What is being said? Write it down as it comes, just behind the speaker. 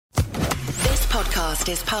podcast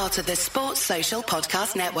is part of the Sports Social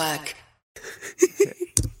Podcast Network.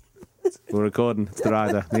 We're recording. It's the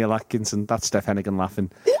rider, Neil Atkinson. That's Steph Hennigan laughing.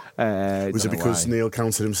 Was it because Neil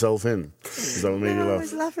counted himself in? Is that what made you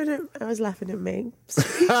laugh? I was laughing at me.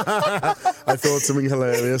 I thought something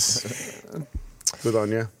hilarious. Good on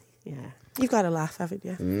you. Yeah. You've got to laugh, haven't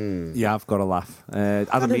you? Yeah, I've got to laugh. Got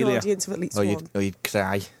Adam an Melia. audience of at least one. You'd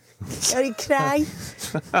cry. Oh, you cry.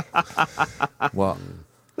 What?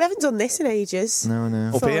 We haven't done this in ages.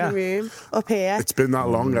 No. Up here? Room. Up here. It's been that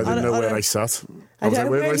long, I didn't know where I sat. I was like,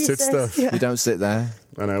 where do I sit, Steph? You don't sit there.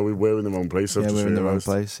 I know, we're in the wrong place. Yeah, we're in the wrong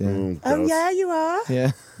place, yeah. Oh, yeah, you are.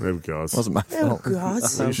 Yeah. Oh, God. Wasn't my Oh, fault. God.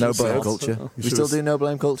 No blame culture. We still do no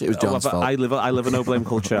blame culture? It was John's fault. I live a no blame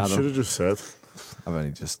culture, I should Adam. have just said. I've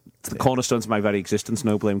only just... The cornerstone to my very existence,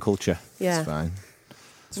 no blame culture. Yeah. It's fine.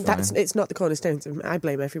 It's fine. It's not the cornerstones. I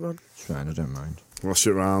blame everyone. It's fine, I don't mind. Lash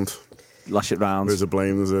it round. Lash it round. There's a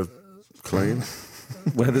blame, there's a claim.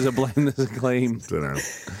 Where there's a blame, there's a claim. Don't know.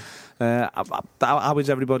 How is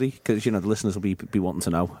everybody? Because, you know, the listeners will be wanting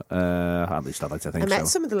to know. At least I'd like to think I met so.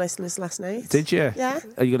 some of the listeners last night. Did you? Yeah.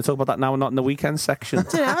 Are you going to talk about that now and not in the weekend section? I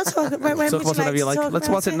don't know. I'll talk about when Talk about whatever you like. Let's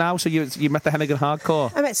watch it now. So you met the Hennigan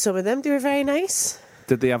Hardcore. I met some of them. They were very nice.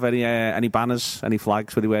 Did they have any banners, any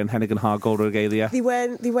flags? Were they wearing Hennigan Hardcore regalia? They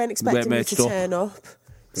weren't expecting me to merched up. turn up.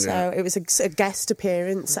 So Yeah. it was a guest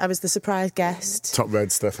appearance. I was the surprise guest. Top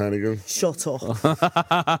red Steph Hennigan. Shut up.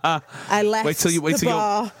 I left Wait till the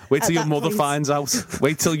bar your at mother that point. finds out.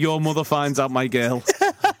 Wait till your mother finds out, my girl.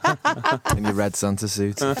 In your red Santa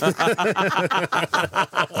suit. No,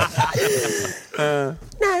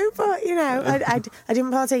 but, you know, I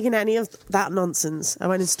didn't partake in any of that nonsense. I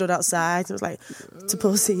went and stood outside. I was like, to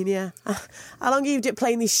Paul Senior, how long are you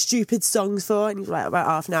playing these stupid songs for? And he was like, about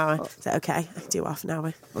half an hour. I said, okay, I can do half an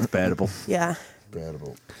hour. That's bearable. Yeah.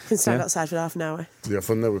 Bearable. Can stand Yeah. outside for half an hour. Did you have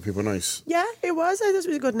fun there? Were people nice? Yeah, it was. I thought it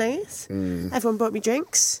was a good night. Everyone bought me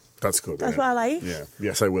drinks. That's good. That's yeah. what I like. Yeah.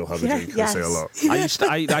 Yes, I will have a Yeah, drink. yes. I say a lot.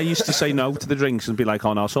 I used to say no to the drinks and be like,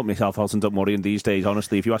 oh no, I'll sort myself out and don't worry. And these days,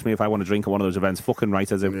 honestly, if you ask me if I want to drink at one of those events, fucking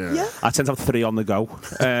right I do. Yeah. I tend to have 3 on the go.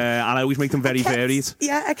 And I always make them very varied.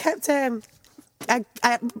 Yeah, I kept... at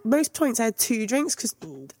most points I had 2 drinks because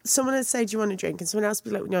someone would say, do you want a drink? And someone else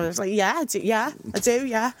would be like, no. I was like, yeah, I do,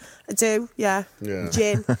 yeah. Yeah.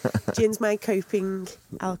 Gin. Gin's my coping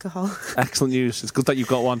alcohol. Excellent news. It's good that you've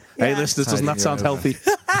got one. Yeah. Hey, listeners, doesn't that sound healthy?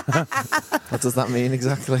 What does that mean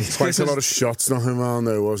exactly? Quite a lot of shots knocking around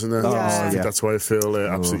there, wasn't there? Yeah. I think Yeah. that's why I feel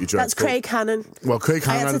absolutely dreadful. That's Craig Hannon. Well, Craig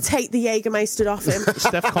I Hannon... had to take the Jägermeister off him.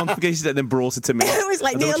 Steph confiscated it and then brought it to me. It was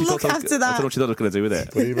like, I don't know Neil, what she look thought after I that. don't know what she thought I was going to do with it.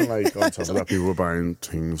 But even like on top of that, people were buying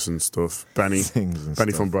things and stuff. Benny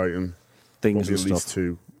from Brighton. Things Probably and at least stuff.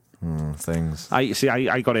 2. Things.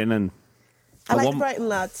 I got in and... I like one- the Brighton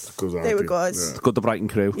lads. Good, They were aren't good. they? Yeah. Good, the Brighton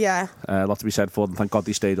crew. Yeah. A lot to be said for them. Thank God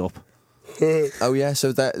they stayed up. Oh, yeah,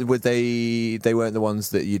 so they weren't the ones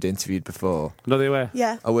that you'd interviewed before? No, they were.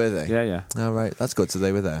 Yeah. Oh, were they? Yeah. Oh, right, that's good, so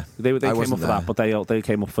they were there. They I came up wasn't for there. that, but they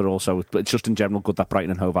came up for also. But it's just in general good that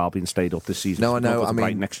Brighton and Hove Albion stayed up this season. No, I know, Go to I mean...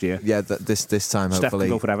 Brighton next year. Yeah, this time, Steph can hopefully...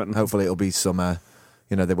 go for Everton. Hopefully it'll be summer.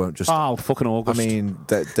 You know, they won't just... Oh, fucking August. I mean,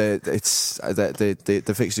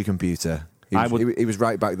 the fixture computer... He was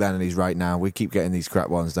right back then and he's right now. We keep getting these crap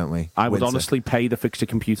ones, don't we? I would Winter. honestly pay the fixture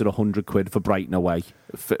computer £100 for Brighton away.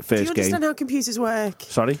 First Do you game. understand how computers work?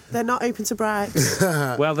 Sorry? They're not open to bribes.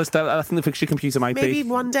 Well, I think the fixture computer might Maybe be.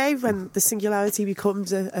 one day when the singularity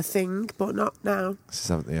becomes a thing, but not now. This is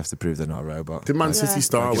something you have to prove they're not a robot. Did Man City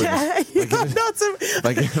start with... Yeah, you're not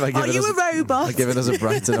By giving Are you us- a robot? By giving us a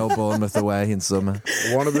Brighton or Bournemouth away in summer.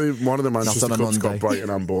 One of the Manchester on a clubs got Monday. Brighton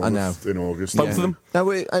and Bournemouth in August. Both of them? No,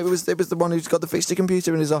 it was the one who's got the fixture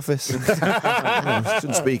computer in his office.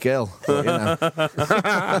 Shouldn't speak ill, but, you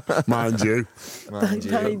know. Mind you.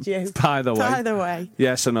 Behind you. By the way. By the way.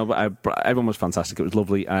 Yeah, so no, but everyone was fantastic. It was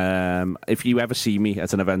lovely. If you ever see me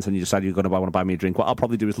at an event and you decide you're going to want to buy me a drink, what I'll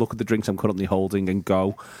probably do is look at the drinks I'm currently holding and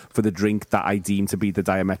go for the drink that I deem to be the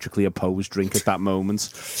diametrically opposed drink at that moment.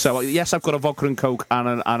 So yes, I've got a vodka and coke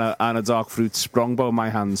and a dark fruit Sprongbow in my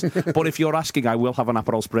hands. But if you're asking, I will have an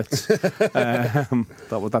Aperol Spritz.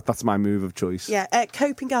 That's my move of choice. Yeah,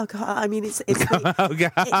 coping alcohol. I mean, it's Okay.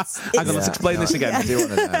 Hang on, let's explain this again. I do want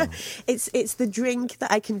to know. it's the drink that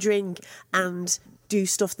I can drink and do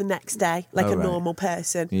stuff the next day like Oh, a right. normal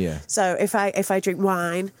person. Yeah. So if I drink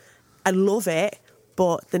wine, I love it,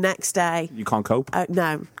 but the next day, You can't cope.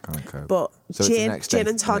 no. Can't cope. But So it's the gin next day- and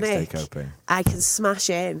next day tonic, coping. I can smash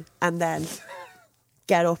in and then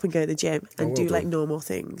get up and go to the gym and do like normal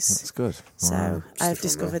things. That's good. So Wow. I've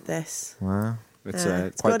discovered this. Wow. It's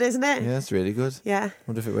It's good, isn't it? Yeah, it's really good. Yeah.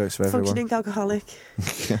 Wonder if it works for everyone. Functioning alcoholic.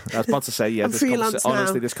 I was about to say, yeah. I'm freelance now.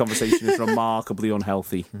 Honestly, this conversation is remarkably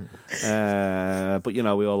unhealthy. But we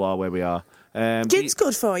all are where we are. Gin's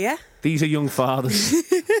good for you. These are young fathers.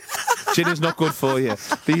 Gin is not good for you.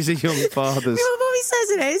 These are young fathers. Your mummy says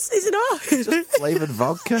it is it not? Just flavoured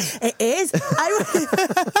vodka. It is.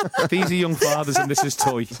 These are young fathers, and this is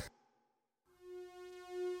toy.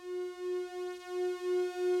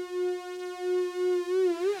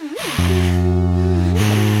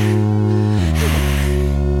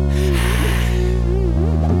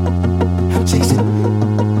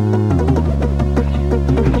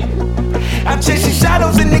 I'm chasing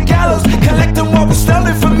shadows in the gallows, collecting what was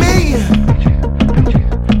stolen from me.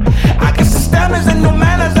 I got systems and no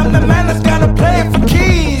manners, I'm the man that's gonna play it for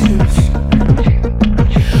keys.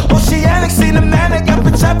 Oceanic, seen a man that got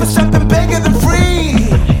time for something bigger than free.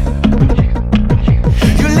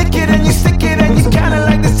 You lick it and you stick it and you kinda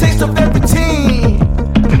like the taste of their routine.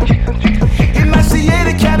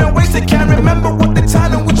 Emaciated, kinda wasted, can't remember what the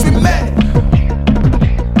time in which we met.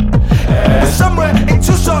 Somewhere in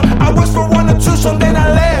Tucson, I was for 1 or 2, so then I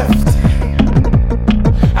left.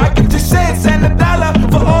 I give 2 cents and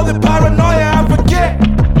 $1 for all the paranoia I forget.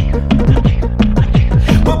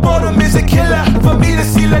 But boredom is a killer for me to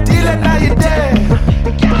see la dealer, now you're dead.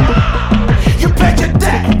 You paid your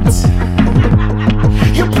debt.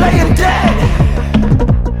 You're playing dead.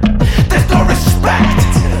 There's no respect.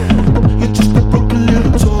 You're just a broken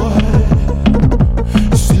little toy.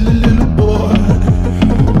 You silly little boy.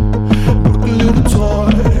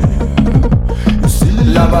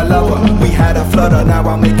 Lover, we had a flutter, now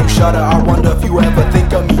I make you shudder. I wonder if you ever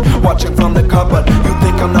think of me, watching from the cupboard. You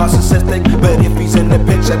think I'm narcissistic, but if he's in the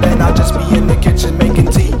picture, then I'll just be in the kitchen making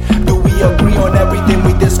tea. Do we agree on everything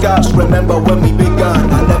we discussed? Remember when we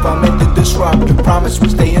begun, I never meant to disrupt. You promised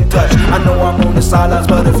we'd stay in touch. I know I'm on the sidelines,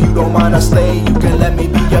 but if you don't mind, I stay. You can let me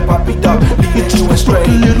be your puppy dog, leading you astray.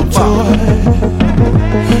 Little toy,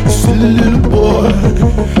 silly little boy,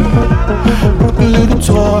 broken little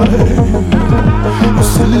toy. You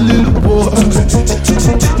silly little boy.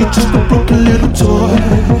 You're just a broken little toy.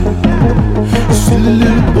 You silly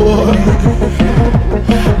little boy.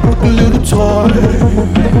 Broken little toy.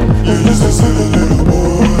 You're just a silly little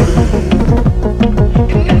boy.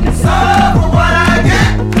 So for what I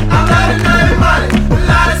get, I'm not enough money. A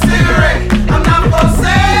lot of cigarettes. I'm not for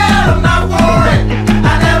sale, I'm not for rent.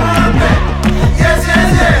 I never repent. Yes, yes,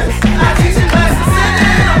 yes. I teach a class in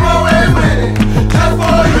singing, I'm always winning. Just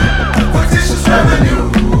for you. Revenue.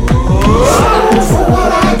 For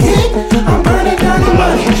what I get, I'm burning dirty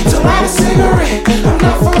money to light a cigarette. I'm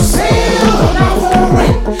not for sale, I'm not for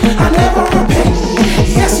rent. I never repent.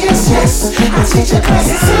 Yes, yes, yes. I teach a class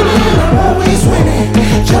in singing, I'm always winning.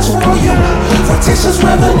 Just for you, fictitious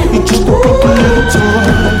revenue. You just a broken little toy,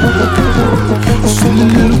 a silly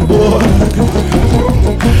little boy,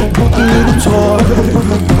 broken little toy.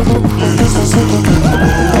 This is a little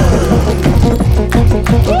boy.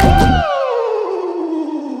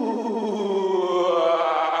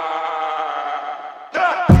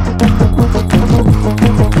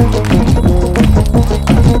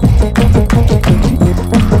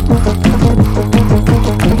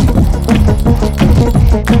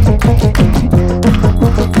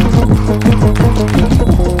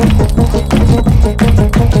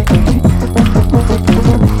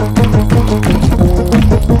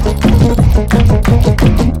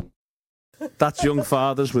 That's Young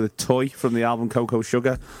Fathers with a toy from the album Cocoa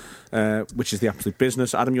Sugar, which is the absolute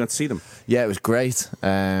business. Adam, you went to see them? Yeah, it was great.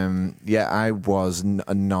 I was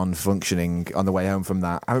non-functioning on the way home from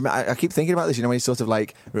that. I keep thinking about this, when you sort of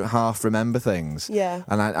like half remember things. Yeah.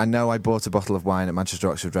 And I know I bought a bottle of wine at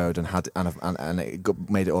Manchester Oxford Road and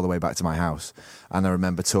made it all the way back to my house. And I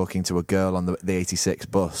remember talking to a girl on the 86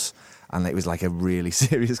 bus. And it was like a really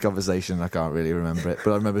serious conversation. I can't really remember it.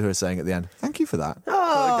 But I remember her saying at the end, "Thank you for that."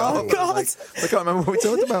 Oh, God. I can't remember what we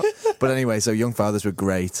talked about. But anyway, so Young Fathers were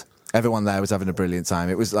great. Everyone there was having a brilliant time.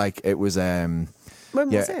 It was like, when was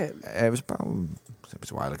it? It was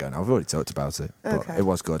a while ago now. I've already talked about it. But it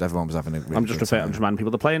was good. Everyone was having a really good time. I'm just reminding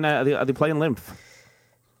people, they're playing, are they playing Lymph?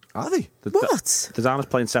 Are they? What? The Designers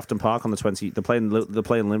playing Sefton Park on the 20th. They're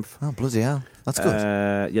playing Lymph. Oh, bloody hell. That's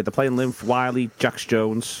good. Yeah, they're playing Lymph, Wiley, Jax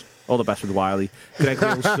Jones. All the best with Wiley. Greg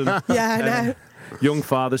Wilson. Yeah, I know. Young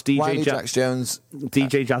Fathers, DJ Wiley, Jax Jones.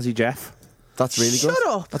 DJ Jazzy Jeff. That's really good. Shut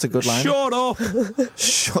up. That's a good line. Shut up.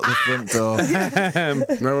 Shut the front door.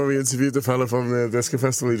 Now when we interviewed the fella from the Disco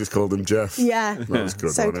Festival, he just called him Jeff. Yeah. That was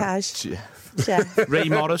good, So wasn't it? cash. Jeff. Ray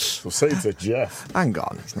Morris. Well, say it to Jeff. Hang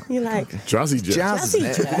on. It's not You like Jazzy Jeff. jazz, isn't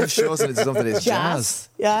it? Jazzy Jeff. Shorten it to something. It's jazz.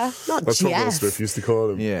 Yeah, not That's what Will Jeff. Smith used to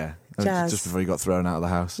call him. Yeah. Jazz. Just before he got thrown out of the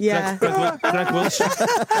house. Yeah. Greg Wilson.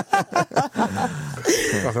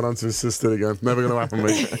 Knocking onto his sister again. Never going to happen,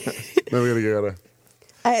 mate. Never going to get her.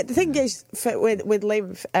 The thing is, with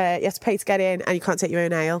lymph, you have to pay to get in, and you can't take your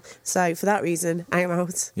own ale. So for that reason, I am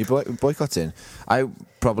out. You boycotting? I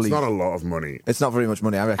probably. It's not a lot of money. It's not very much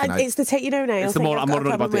money, I reckon. And it's the take your own ale. It's the more I'm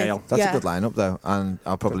wondering about the ale. That's a good lineup, though, and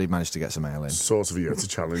I'll probably manage to get some ale in. Sort of it's a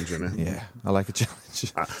challenge, isn't it? Yeah, I like a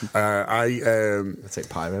challenge. I'll take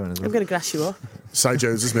pyro in as well. I'm going to grass you up. Cy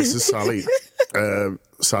Jones's Mrs. Sally.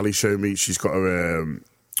 Sally showed me she's got a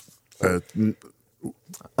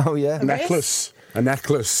Oh yeah, necklace. A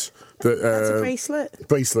necklace. That's a bracelet.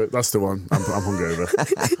 Bracelet, that's the one. I'm hungover.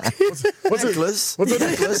 What's necklace? What's a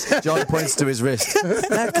necklace? John points to his wrist.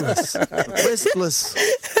 Necklace. Wristless.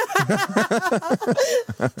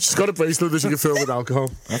 She's got a bracelet that she can fill with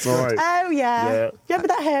alcohol. That's all right. Oh yeah. Remember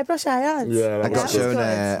that hairbrush I had? Yeah, I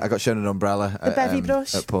got shown an umbrella the bevy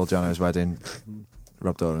brush at Paul Jono's wedding.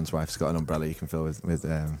 Rob Doran's wife's got an umbrella you can fill with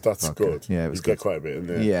that's vodka. Good. Yeah, it was you good. get quite a bit in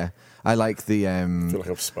there. Yeah. I like the I feel like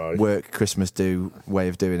I'm spy. work Christmas do way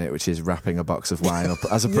of doing it, which is wrapping a box of wine up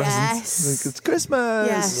as a present. Yes. It's Christmas.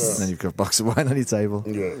 Yes. And then you've got a box of wine on your table.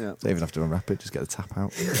 Yeah. Don't even have to unwrap it, just get the tap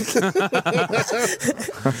out.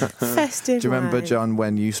 Festive. Do you remember, wine. John,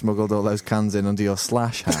 when you smuggled all those cans in under your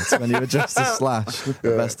Slash hat when you were dressed as Slash at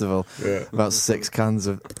the festival? Yeah. About 6 cans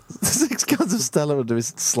of Stella under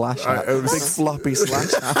his Slash hat. Big floppy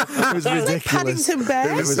Slash hat. It was ridiculous. Paddington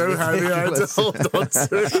Bear. It was so heavy I had to hold on to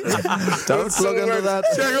it. Don't plug under that.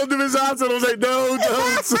 Check under his hat, and I was like, no,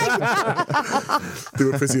 don't. They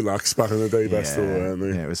were pretty lax back in the day, Bestival, weren't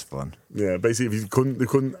they? Yeah, it was fun. Yeah, basically, if they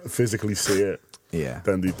couldn't physically see it,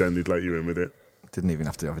 then they'd let you in with it. Didn't even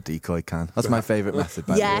have to have a decoy can. That's my favourite method,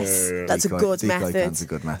 by the way. Yes, that's a good decoy method. Can's a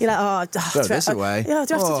good method. You're like, throw this away. Yeah,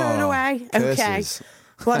 do I have to throw it away? Curses. Okay.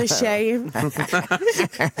 What a shame.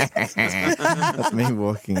 That's me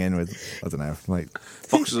walking in with, I don't know, like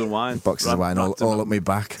boxes of wine. Boxes of wine all up my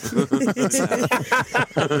back. A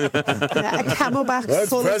camelback That's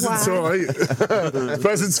full presents, of all wine. right.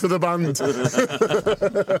 Presents for the band.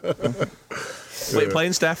 What are you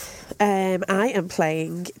playing, Steph? I am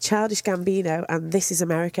playing Childish Gambino and This Is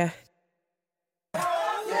America.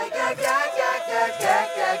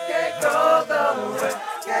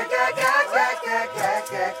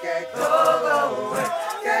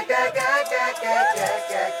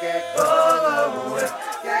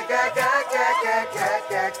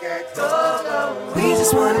 We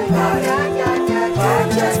just wanna party,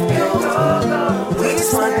 just for you. We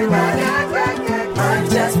just wanna party,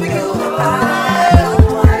 just for you.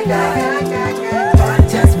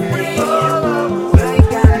 Just for me. We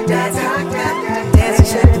gotta dance and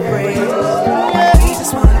shake the breeze. We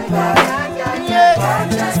just wanna party,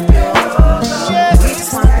 just for you. We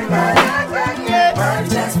just wanna party,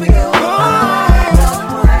 just for you.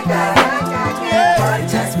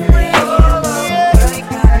 Just for me.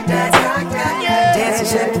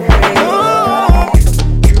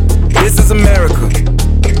 This is America.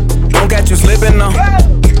 Don't catch you slipping now.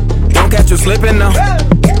 Don't catch you slipping now.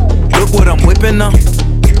 Look what I'm whipping now.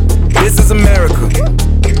 This is America.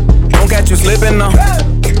 Don't catch you slipping now.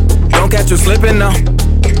 Don't catch you slipping now.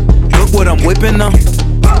 Look what I'm whipping now.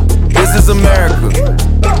 This is America.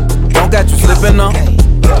 Don't catch you slipping now.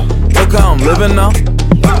 Look how I'm living now.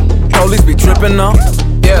 Police be tripping now.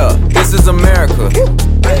 Yeah, this is America.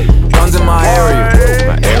 Guns in my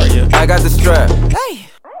area. I got the strap.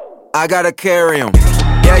 I gotta carry 'em.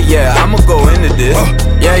 Yeah, I'ma go into this.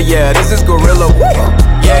 Yeah, this is gorilla.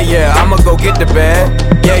 Yeah, I'ma go get the bag.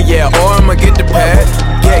 Yeah, or I'ma get the pad.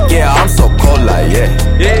 Yeah, I'm so cold like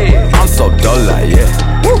yeah. I'm so dull like yeah.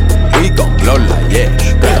 We gon' blow like yeah.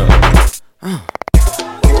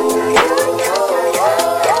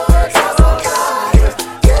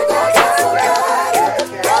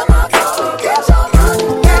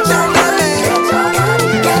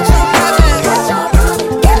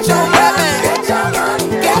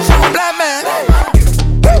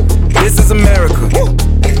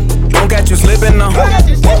 Slipping now.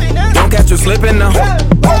 Don't catch you slipping now.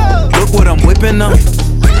 Look what I'm whipping now.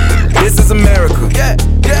 This is America.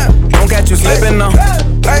 Don't catch you slipping now.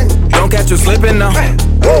 Don't catch you slipping now.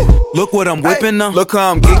 Look what I'm whipping now. Look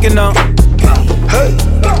how I'm geeking now.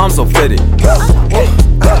 I'm so fitted.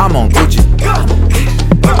 I'm on Gucci.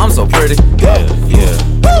 I'm so pretty.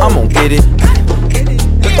 I'm gonna get it.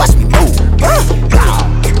 Watch me move.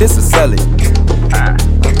 This is Sally.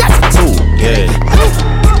 That's a tool.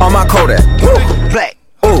 On my Kodak, black,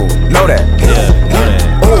 ooh, know that,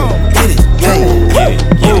 ooh, get it,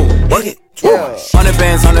 ooh, work it, 100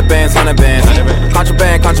 bands, 100 bands, 100 bands.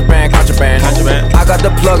 Contraband, contraband, contraband. I got the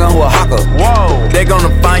plug on who a hawker. Whoa. They gonna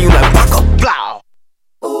find you like Baka. Blow.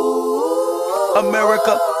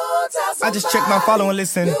 America. I just checked my follow and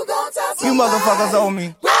listen. You motherfuckers owe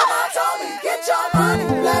me. Get your money,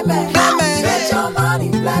 black man. Get your money,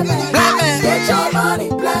 black man. Get your money,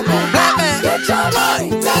 black man. Get your money,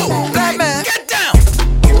 black man. Get down.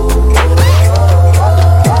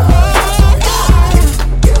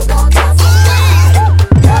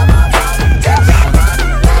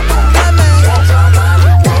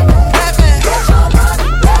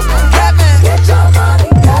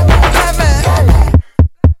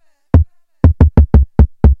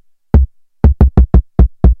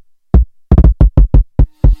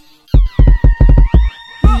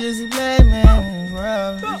 Just a black man in this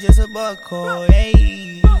world. You just a buckhole,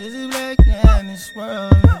 hey. Just a black man in this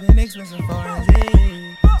world. Been expensive for his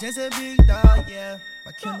head. Just a big dog, yeah.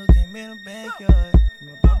 My Kindle came in the backyard. From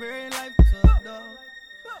a barbarian life to a dog.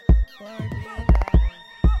 For a dear life.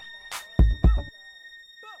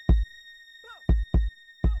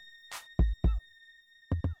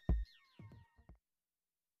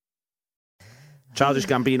 Childish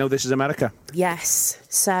Gambino, This Is America. Yes.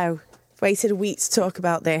 So, waited a week to talk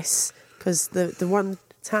about this because the one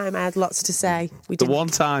time I had lots to say. That one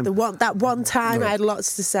time I had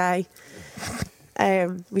lots to say.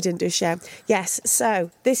 We didn't do a show. Yes.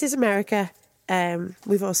 So, This Is America.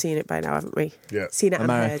 We've all seen it by now, haven't we? Yeah. Seen it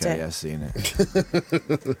America, and heard it. yeah, seen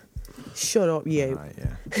it. Shut up, you. Right,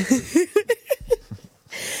 yeah.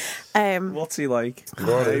 What's he like?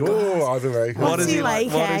 Oh, either way. What is he like?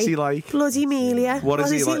 What eh? is he like? Bloody Amelia. What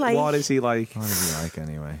is he like? What is he like? What is he like,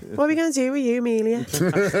 anyway? What are we going to do with you, Amelia?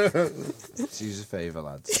 Just use a favour,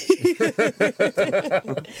 lads.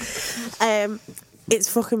 It's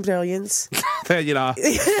fucking brilliant. There you are.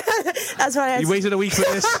 That's why I had You waited a week for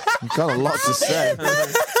this. You've got a lot to say.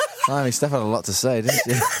 I mean, Steph had a lot to say, didn't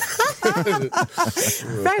you?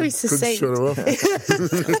 very Couldn't succinct. shut her up.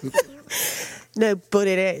 No, but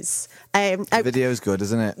it is. The video's good,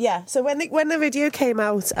 isn't it? Yeah. So when the video came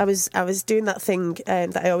out, I was doing that thing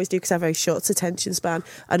that I always do because I have a very short attention span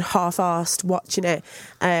and half-arsed watching it.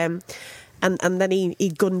 And then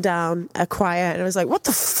he gunned down a choir, and I was like, "What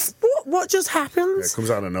the? What just happened?" Yeah, it comes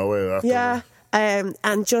out of nowhere. After Yeah.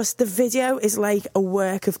 And just the video is like a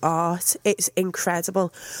work of art. It's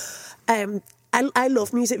incredible. I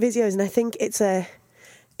love music videos, and I think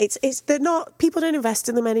they're not, people don't invest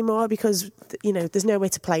in them anymore because, you know, there's no way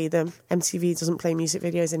to play them. MTV doesn't play music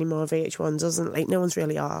videos anymore. VH1 doesn't. Like, no one's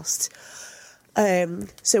really asked.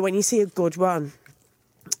 So when you see a good one,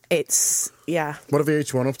 it's, yeah. What are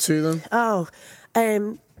VH1 up to then? Oh,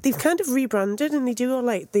 they've kind of rebranded and they do all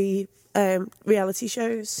like the reality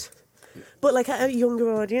shows. But like at a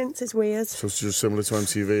younger audience, it's weird. So it's just similar to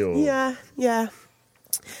MTV or? Yeah.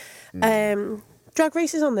 Drag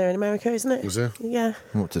Race is on there in America, isn't it? Is it? Yeah.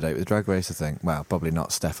 I'm up to date with Drag Race, I think. Well, probably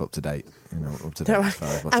not Steph up to date. You know, up to date No, as far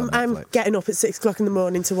as what's on I'm Netflix. getting up at 6 o'clock in the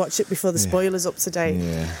morning to watch it before the spoilers up to date.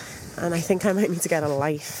 Yeah. And I think I might need to get a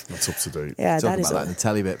life. That's up to date. Yeah, Talk that is about that in the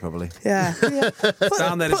telly bit, probably. Yeah.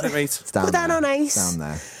 Down there, isn't it, mate? It's down Put that there. on ice. Down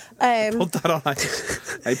there. Put that on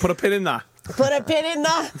ice. Hey, put a pin in that. Put a pin in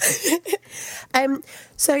that.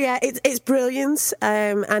 So yeah, it's brilliant,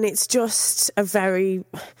 and it's just a very.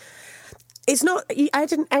 It's not.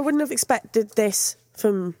 I wouldn't have expected this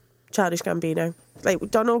from Childish Gambino. Like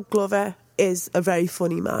Donald Glover is a very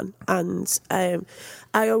funny man, and I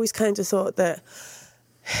always kind of thought that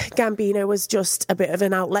Gambino was just a bit of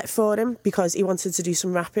an outlet for him because he wanted to do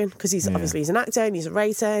some rapping because obviously he's an actor and he's a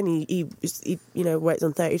writer and he you know worked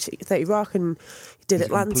on 30 Rock and did He's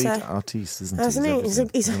Atlanta. a complete artiste, isn't he?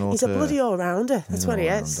 Hasn't he? He's a bloody all-rounder. That's what he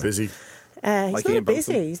is. Busy. He's Like not Ian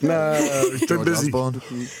busy. Botham. He's not. He's been George busy. Osborne.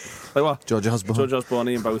 Like what? George Osborne. George Osborne,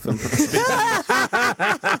 Ian Botham.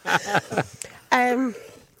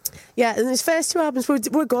 Yeah, and his first two albums were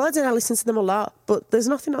good, and I listened to them a lot. But there's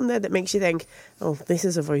nothing on there that makes you think, "Oh, this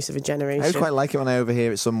is a voice of a generation." I quite like it when I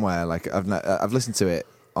overhear it somewhere. Like I've listened to it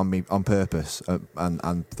on purpose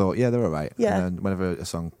and thought, yeah, they're all right. Yeah. And then whenever a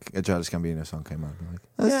Childish Gambino song came out, I'm like,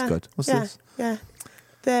 oh, this is good. What's this? Yeah.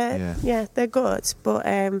 They're good, but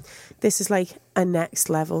this is like a next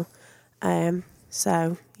level.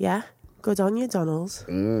 So yeah, good on you, Donald.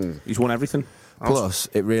 He's won everything. Plus,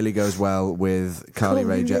 it really goes well with Carly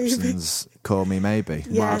Rae Jepsen's "Call Me Maybe,"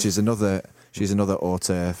 Yeah. which is she's another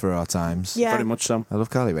auteur for our times. Yeah, Very much so. I love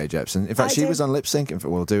Carly Rae Jepsen. In fact, I she do. was on Lip Sync.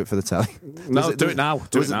 We'll do it for the telly. No, do it now.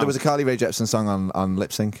 Do it now. There was a Carly Rae Jepsen song on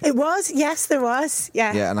Lip Sync. It was. Yes, there was.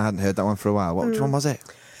 Yeah. Yeah, and I hadn't heard that one for a while. Which one was it?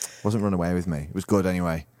 Wasn't Run Away With Me. It was good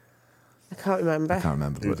anyway. I can't remember. I can't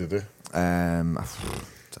remember. Who But, did it? I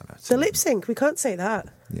I know. The lip sync, we can't say that.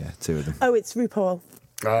 Yeah, 2 of them. Oh, it's RuPaul.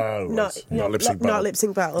 Oh, Not lip sync battle. Not lip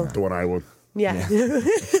sync battle. The one I won. Yeah.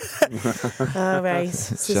 All right.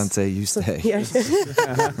 Shantae, you stay. Yeah.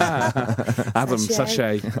 Adam,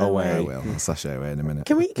 sachet away. I will. I'll sashay away in a minute.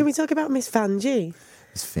 Can we talk about Miss Vanjie?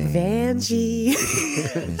 It's Vanjie.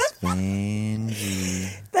 Miss Vanjie.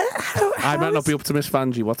 I might not be up to Miss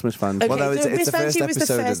Vanjie. What's Miss Vanjie? Okay, Well, no, so it's Miss the first Vanjie was the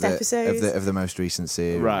episode, first episode. of the most recent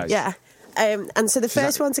series. Right. Yeah. And so the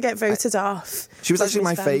first one to get voted off. She was actually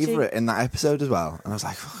my Miss Vanjie. favourite in that episode as well. And I was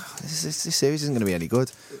like, oh, this series isn't going to be any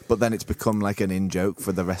good. But then it's become like an in-joke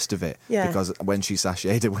for the rest of it. Yeah. Because when she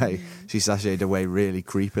sashayed away really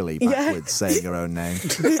creepily backwards, saying her own name.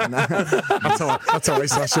 That's how I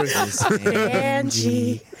sashay.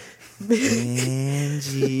 Vanjie.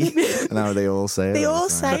 Angie. And now they all say it. They all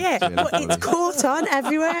say it, but it's caught on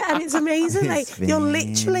everywhere, and it's amazing. Like you're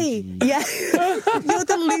literally, you're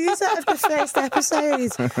the loser of the first episode.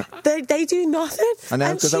 They do nothing. I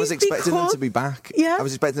know, because I was she's expecting them to be become- back. Yeah. I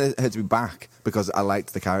was expecting her to be back because I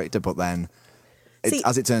liked the character, but then, See-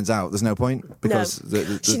 as it turns out, there's no point because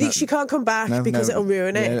she can't come back because it'll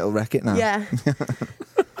ruin it. Yeah, it'll wreck it now. Yeah.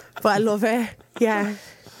 But I love her. Yeah.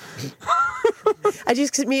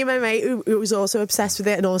 Cause me and my mate who was also obsessed with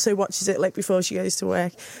it and also watches it like before she goes to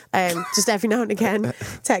work, just every now and again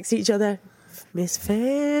text each other, Miss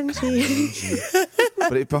Vanjie.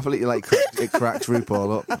 But it probably it cracks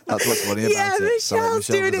RuPaul up. That's what's funny about Yeah, it. So, Michelle's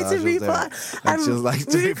doing it to RuPaul. And she'll like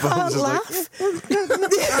do can't laugh.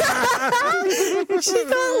 She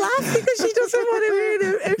can't laugh because she doesn't want to ruin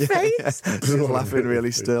her face. She's laughing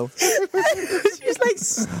really still. She's like,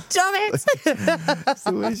 stop it. It's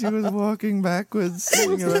the way she was walking backwards,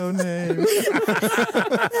 saying her own name.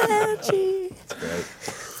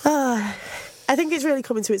 I think it's really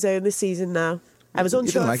coming to its own this season now. I was You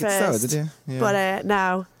unsure didn't like at it, first, did you? Yeah. but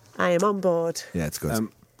now I am on board. Yeah, it's good.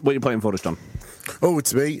 What are you playing for us, John? Oh,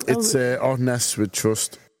 it's me. It's On Nest with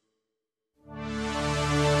Trust.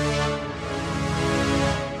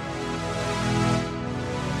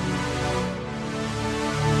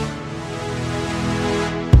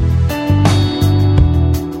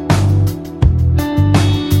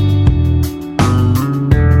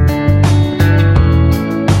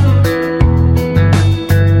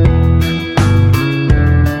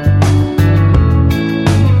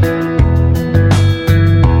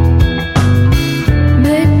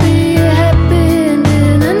 Maybe it happened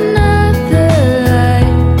in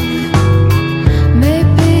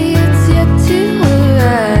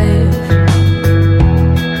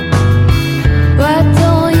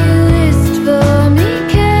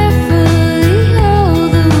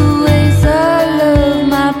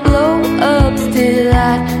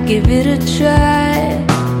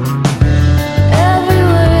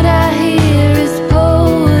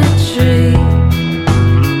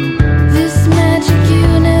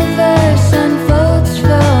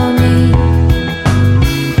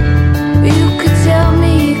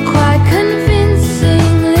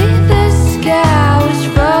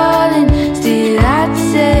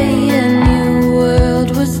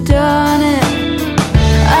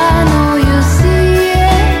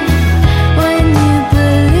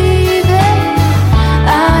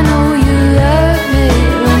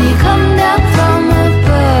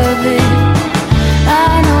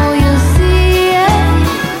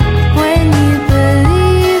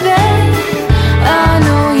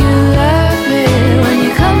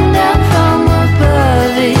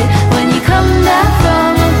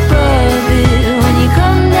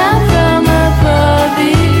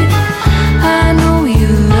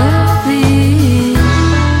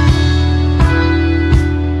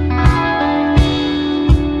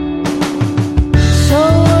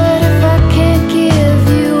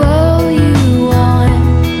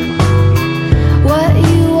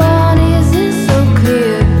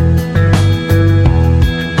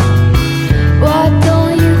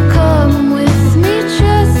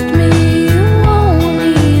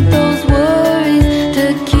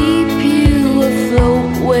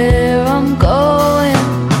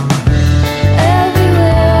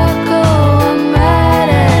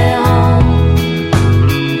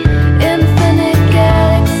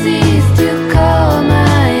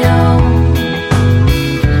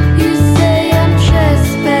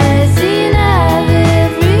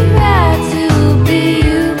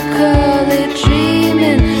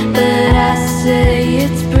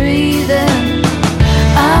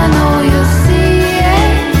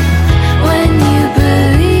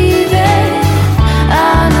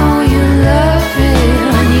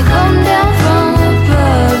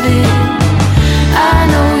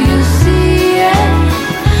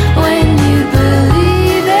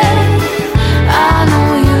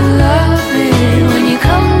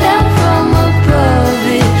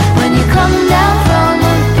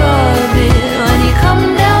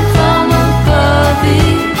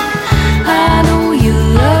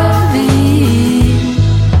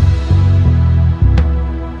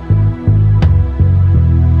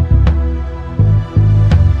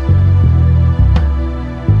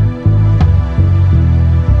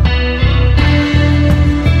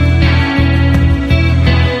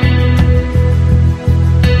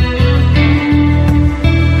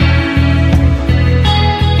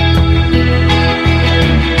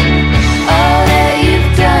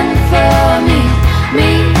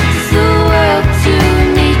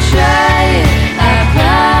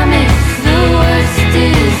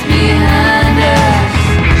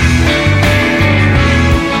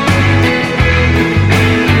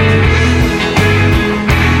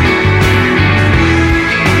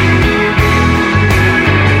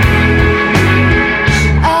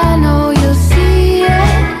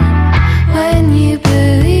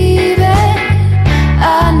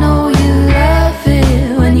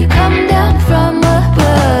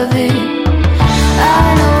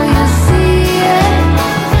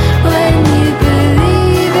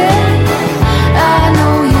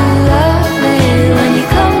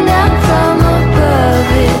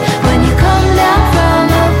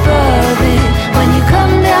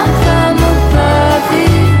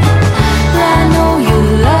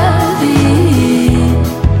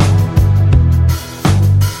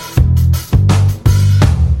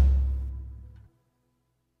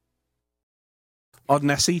Odd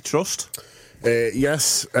Nessie, trust.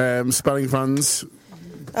 Yes, spelling fans.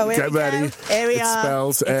 Oh, here Get we ready. go. Here we It's are.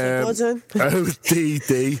 spelled It's a good one.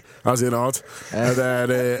 ODD, as in odd. And then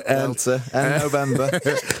Delta, November.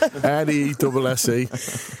 NESSE,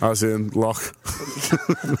 as in lock.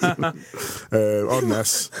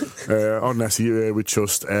 Odd Nessie with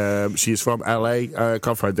Trust. She's from LA. I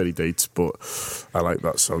can't find any dates, but I like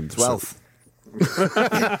that song. 12th.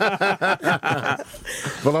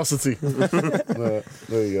 Velocity. There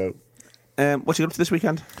you go. What you up to this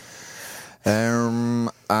weekend?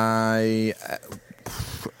 I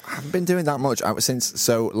haven't been doing that much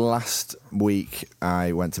so last week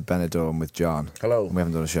I went to Benidorm with John. Hello. We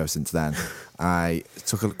haven't done a show since then. I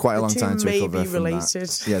took quite a long time to recover may be from related.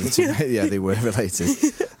 that. Yeah, they were related.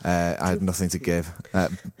 I had nothing to give.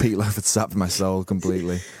 Pete Loaf had sapped my soul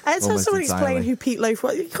completely. I had to have almost someone entirely. explain who Pete Loaf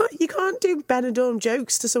was. You can't do Benidorm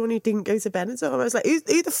jokes to someone who didn't go to Benidorm. I was like, who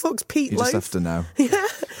the fuck's Pete You Loaf? just have to know. Yeah.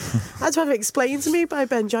 I had to have it explained to me by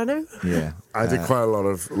Ben Jono. Yeah. I did quite a lot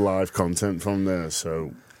of live content from there,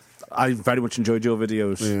 so I very much enjoyed your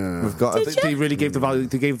videos. yeah. We've got. Did you? They really gave the value.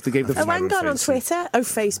 They gave Oh, the hang on Twitter. Oh,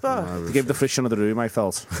 Facebook. they gave the friction of the room. I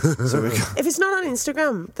felt. So, we've got, If it's not on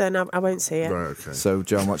Instagram, then I won't see it. Right, okay. so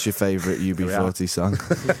John, what's your favourite UB40 song?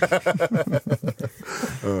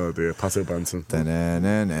 Oh dear, Pato Banton.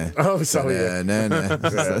 Da-na-na-na. Oh, sorry. Da-na-na-na.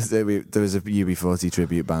 There was a UB40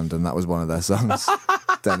 tribute band, and that was one of their songs.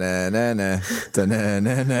 Da-na-na-na.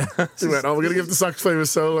 Da-na-na-na. He went, we're going to give the saxophone a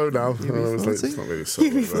solo now. And I was like, it's not really a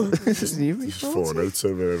solo. Just Just 4 notes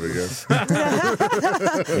over there we go.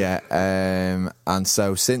 Yeah, and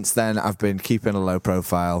so since then I've been keeping a low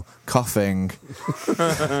profile, coughing. What's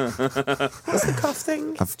the cough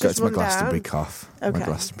thing? I've got Just it's my run Glastonbury down? cough. Okay. My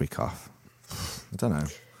Glastonbury cough. I don't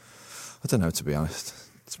know, to be honest.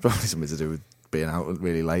 It's probably something to do with being out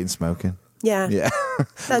really late and smoking. Yeah. Yeah.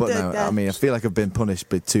 But no, that- I mean, I feel like I've been punished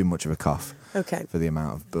by too much of a cough. Okay. For the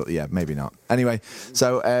amount of, but yeah, maybe not. Anyway,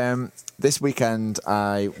 so this weekend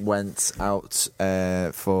I went out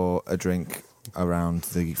for a drink around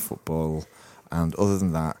the football, and other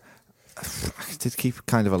than that, I did keep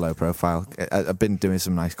kind of a low profile. I've been doing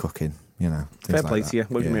some nice cooking, you know. Fair play to you.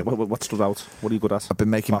 What stood out? What are you good at? I've been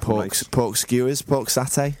making Apart from pork skewers, pork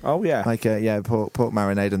satay. Oh yeah. Like pork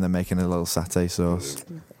marinade, and then making a little satay sauce.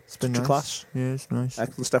 It's been nice. Class. Yeah, it's nice.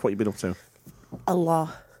 Excellent stuff. What you been up to? A lot.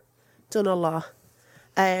 Done a lot.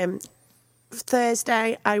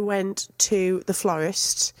 Thursday, I went to the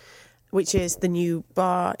Florist, which is the new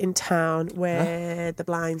bar in town where the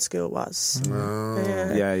blind school was.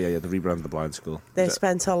 Yeah. The rebrand of the blind school. They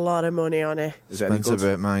spent a lot of money on it. Is it any Expensive,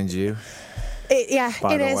 good? it, mind you. By It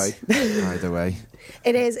the is. way. Either way.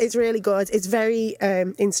 It is. It's really good. It's very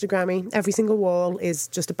Instagrammy. Every single wall is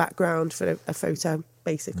just a background for a photo,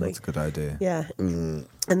 basically. That's a good idea. Yeah.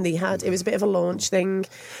 And they had, it was a bit of a launch thing.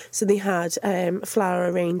 So they had flower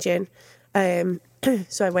arranging. So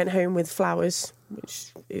I went home with flowers,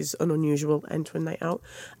 which is an unusual end to a night out.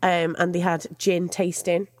 And they had gin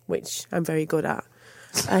tasting, which I'm very good at.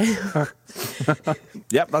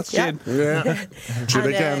 Yep, that's gin. Yeah. Gin And,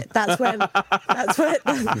 again. that's when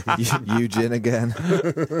You gin again.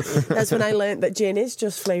 that's when I learned that gin is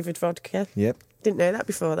just flavoured vodka. Yep. Didn't know that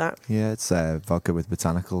before that. Yeah, it's vodka with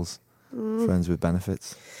botanicals. Friends with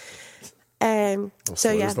benefits.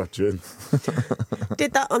 So yeah, Is that gin?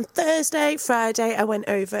 did that on Thursday. Friday, I went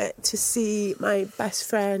over to see my best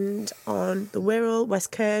friend on the Wirral,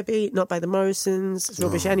 West Kirby, not by the Morrisons. It's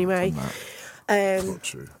rubbish anyway. Not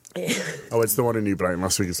true. I went to the one in New Brighton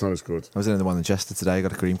last week. It's not as good. I was in the one in Chester today. I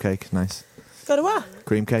got a cream cake. Nice. Got a what?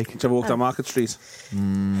 Cream cake. Did you ever walk down Market Street?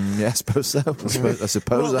 Yeah, I suppose so. I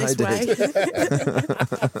suppose Walk I this did. way.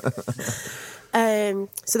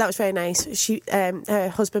 So that was very nice. She, her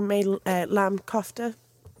husband made lamb kofta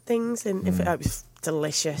things, and it was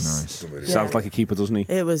delicious. Nice. Yeah. Sounds like a keeper, doesn't he?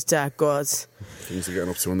 It was that good. Things are getting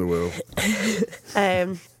up to in the world.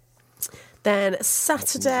 Then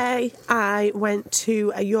Saturday, I went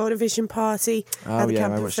to a Eurovision party at Oh the yeah,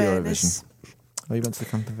 Camp I in watched Furness. Eurovision. Oh, you went to the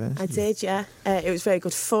Camp in Furness? I did, yeah. It was very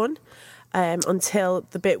good fun until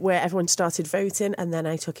the bit where everyone started voting, and then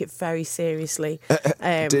I took it very seriously.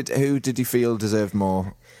 Who did you feel deserved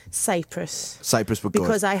more? Cyprus. Cyprus were good.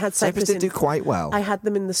 Because I had Cyprus did in- do quite well. I had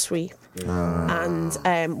them in the sweep.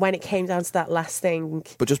 And when it came down to that last thing,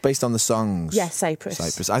 But just based on the songs. yeah, Cyprus.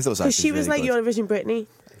 Cyprus. I thought Cyprus Because she was really like good. Eurovision Britney.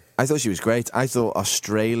 I thought she was great. I thought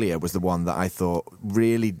Australia was the one that I thought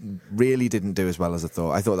really, really didn't do as well as I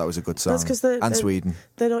thought. I thought that was a good song. That's because Sweden.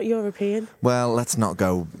 They're not European. Well, let's not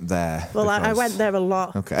go there. Well, I went there a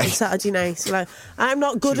lot on Saturday night. So, like, I'm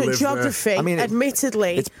not good at geography,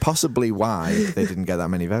 admittedly. It's possibly why they didn't get that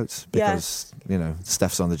many votes, because,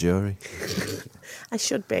 Steph's on the jury. I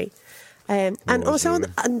should be. And also,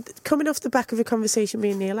 and coming off the back of a conversation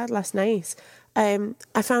me and Neil had last night,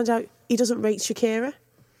 I found out he doesn't rate Shakira.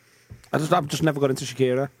 I've just never got into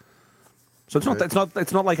Shakira. So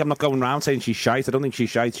it's not like I'm not going around saying she's shite. I don't think she's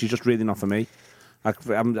shite. She's just really not for me.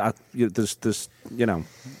 There's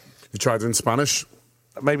You tried it in Spanish?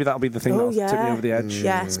 Maybe that'll be the thing that'll tip me over the edge.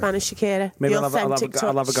 Yeah, Spanish Shakira. Maybe I'll have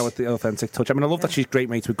a go at the authentic touch. I mean, I love that she's great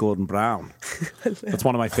mates with Gordon Brown. That's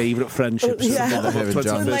one of my favourite friendships.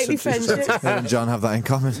 Unlikely friendship. Her and John have that in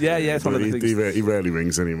common. Yeah, it's one of the things. He rarely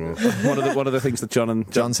rings anymore. one of the things that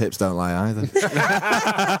John's hips don't lie either.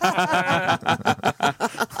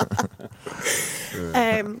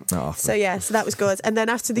 So that was good. And then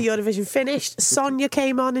after the Eurovision finished, Sonia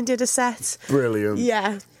came on and did a set. Brilliant.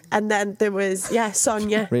 Yeah. And then there was,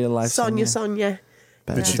 Sonia. Real life Sonia.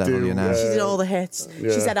 Did she do? She did all the hits.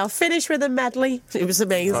 Yeah. She said, I'll finish with a medley. It was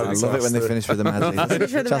amazing. I love it when they finish with a medley.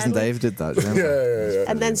 Chaz and Dave did that.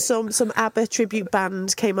 Yeah. And then some ABBA tribute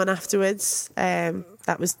band came on afterwards.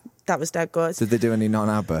 That was dead good. Did they do any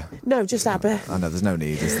non-ABBA? No, just ABBA. I know, there's no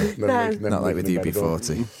need, is there? No. Not like with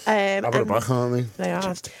UB40. ABBA are back, aren't they? They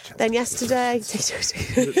are. Then yesterday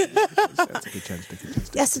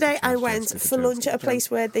I went for lunch at a place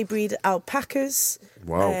where they breed alpacas.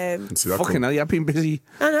 Wow. Fucking hell, I've been busy.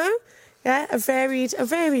 I know. Yeah, a varied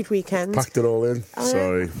weekend. Packed it all in. Oh,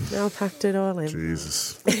 Sorry. No, packed it all in.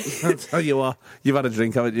 Jesus. I'll tell you what, you've had a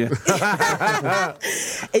drink, haven't you?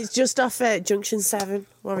 It's just off Junction 7,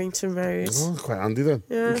 Warrington Road. Oh, quite handy then.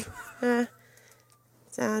 Yeah.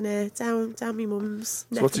 Down my mum's.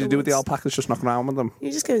 So what did you do with the alpacas? Just knock around with them?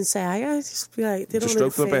 You just go and say hi. Just be like, they don't Just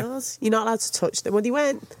want stroke to them a field. You're not allowed to touch them. Well, they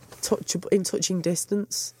weren't in touching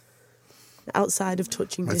distance. Outside of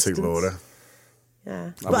touching I'd distance. take Laura.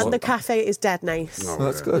 Yeah. But the cafe is dead nice. Oh,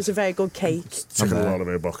 that's good. It was a very good cake. Ticking a lot of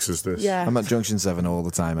our boxes, this. Yeah. I'm at Junction 7 all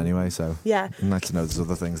the time anyway, so yeah. I'd like to know there's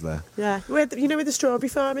other things there. Yeah. Where the strawberry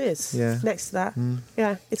farm is? Yeah. Next to that.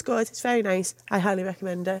 Yeah. It's good. It's very nice. I highly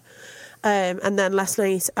recommend it. And then last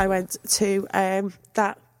night I went to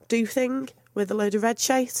that do thing with a load of red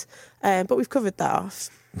shite. But we've covered that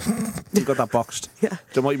off. You got that boxed. Yeah.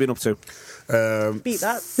 John, what have you been up to? Beat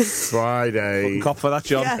that. Friday. Fucking cop for that,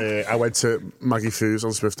 John. Yeah. I went to Maggie Foo's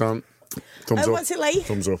on Swiftown. Thumbs up. What's it like?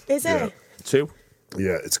 Thumbs up. Is it? 2.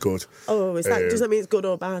 Yeah, it's good. Oh, is that? Does that mean it's good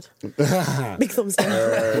or bad? Big thumbs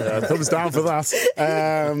down. Thumbs down for that.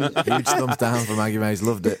 Huge thumbs down for Maggie Mays.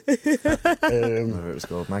 Loved it. Whatever it was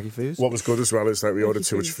called, Maggie Foods. What was good as well is that we ordered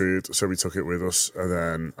too much food, so we took it with us, and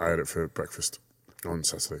then I had it for breakfast on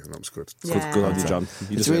Saturday, and that was good. Yeah. Good on you, John.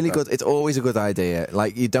 It's really good. It's always a good idea.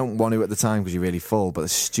 Like, you don't want to at the time because you're really full, but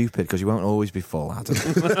it's stupid because you won't always be full, Adam.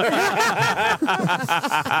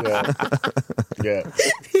 Yeah.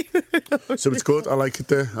 So it's good. I like it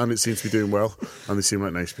there, and it seems to be doing well, and they seem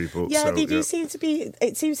like nice people. Yeah, so, they do seem to be.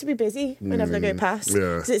 It seems to be busy whenever I go past.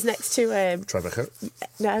 Yeah. Because it's next to Tribeca?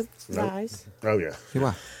 No, Rise. Oh yeah. You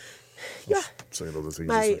are. Yeah. Saying other things.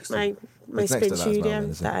 My It's spin next to that as well, studio then,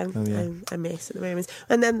 isn't that it? Oh, yeah. I miss at the moment.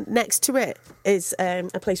 And then next to it is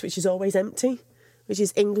a place which is always empty, which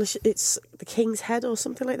is English. It's the King's Head or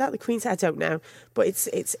something like that. The Queen's Head, I don't know, but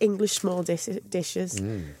it's English small dishes.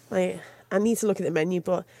 Like, I need to look at the menu,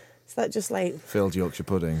 but is that just like Filled Yorkshire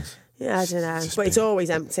puddings. Yeah, I don't know, but it's always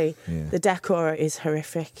empty. Yeah. The decor is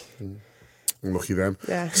horrific. Lucky them.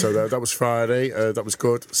 Yeah. So that was Friday. That was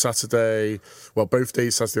good. Saturday, well, both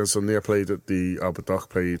days, Saturday and Sunday, I played at the Albert Dock,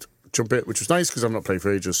 played trumpet, which was nice because I've not played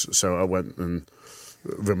for ages. So I went and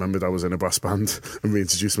remembered I was in a brass band and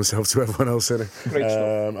reintroduced myself to everyone else in it. Great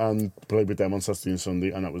stuff. And played with them on Saturday and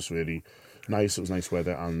Sunday, and that was really nice. It was nice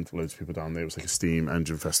weather and loads of people down there. It was like a steam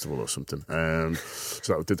engine festival or something.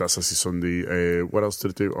 So I did that Saturday, Sunday. What else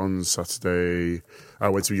did I do on Saturday? I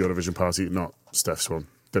went to a Eurovision party, not Steph's one.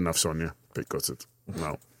 Didn't have Sonia. Bit gutted.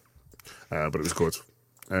 No. But it was good.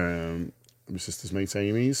 My sister's mate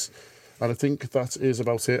Amy's. And I think that is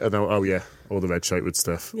about it. And all the red shite with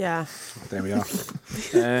Steph. Yeah. There we are.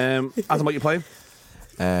 Adam, what you playing?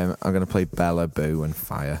 I'm going to play Bella, Boo and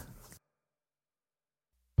Fire.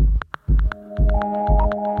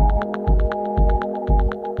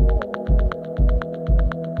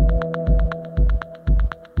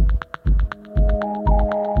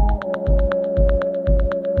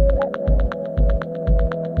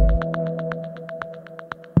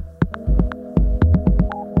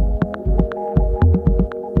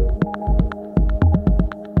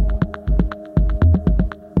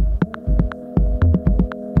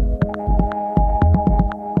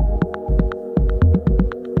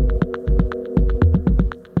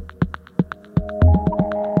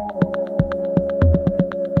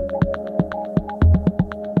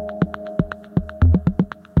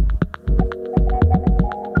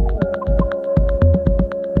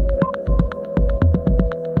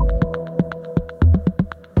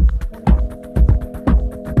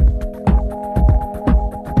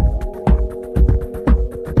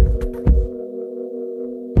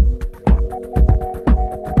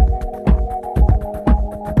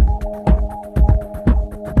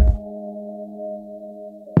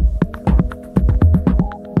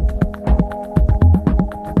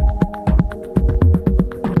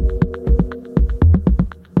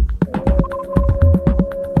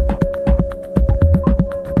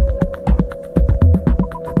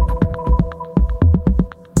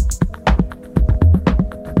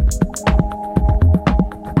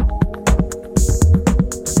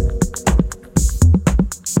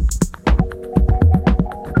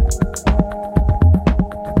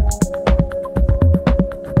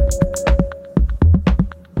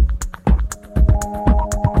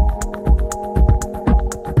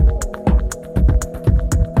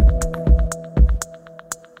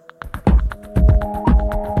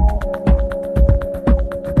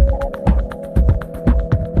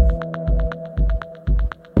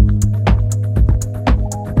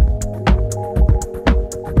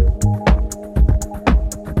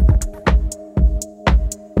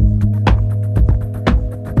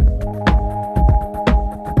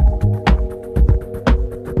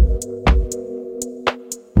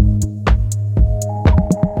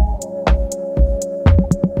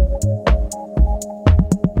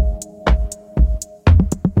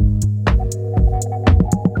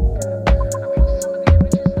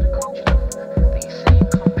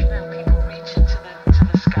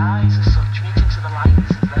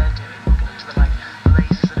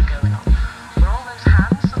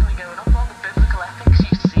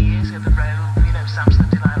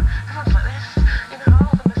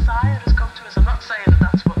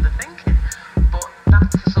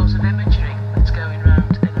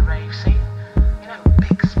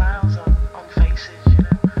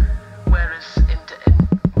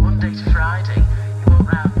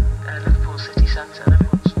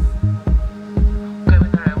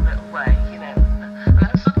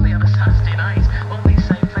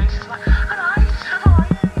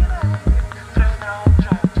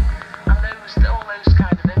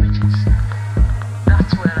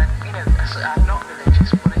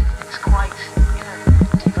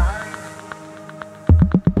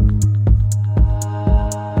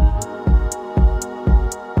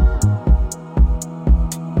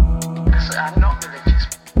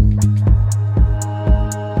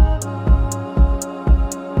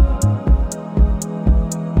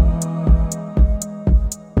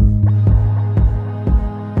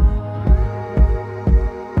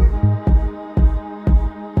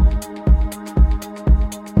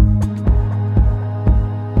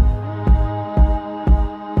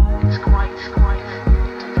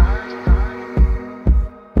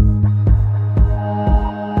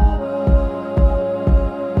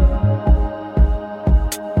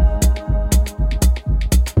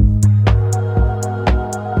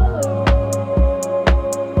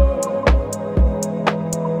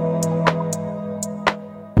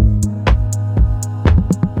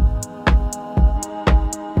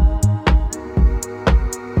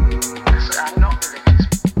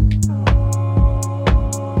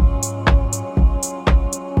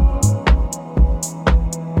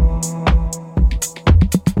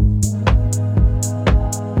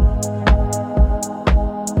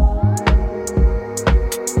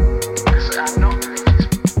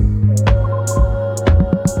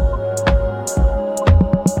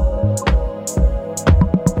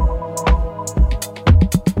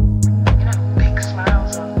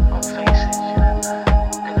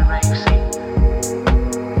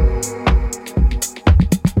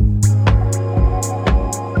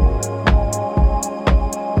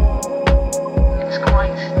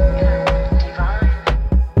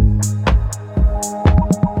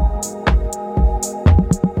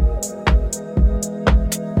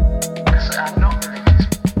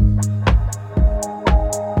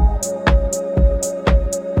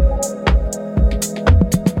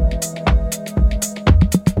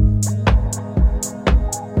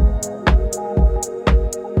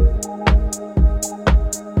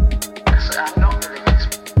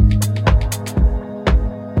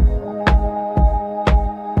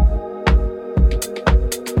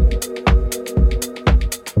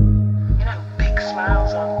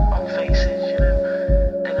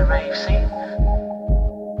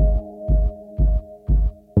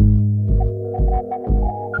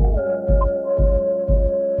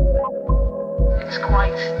 It's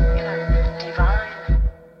quite, divine.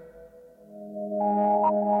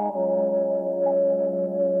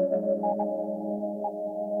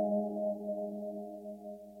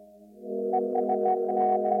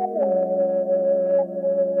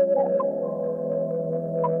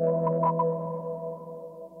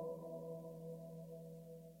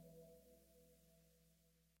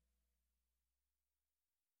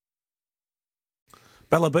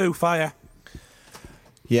 Bella Boo, fire.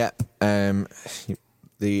 Yeah, the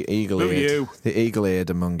you. eagle-eared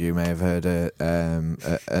among you may have heard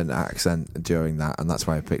an accent during that, and that's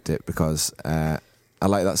why I picked it, because I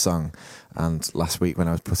like that song. And last week when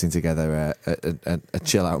I was putting together a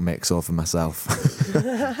chill-out mix all for myself,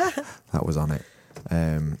 that was on it.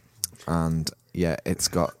 And yeah, it's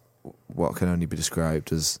got what can only be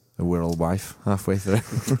described as a Wirral wife halfway through.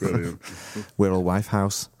 Brilliant. Wirral wife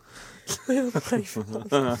house. It's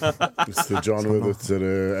the genre that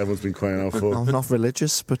everyone's been crying out for. I'm not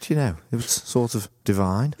religious, but it was sort of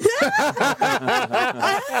divine.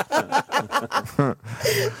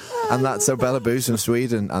 And that's so Bella Boo's from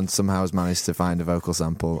Sweden, and somehow has managed to find a vocal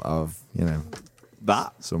sample of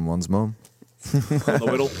that someone's mum. The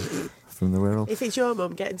Wirral. From the Wirral. If it's your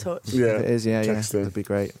mum, get in touch. Yeah, If it is, yeah, text in. that'd be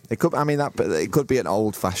great. It could, but it could be an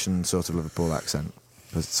old-fashioned sort of Liverpool accent.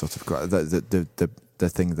 But sort of the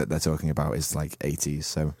thing that they're talking about is like 80s,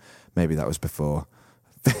 so maybe that was before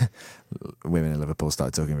women in Liverpool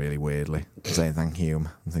started talking really weirdly, saying thank you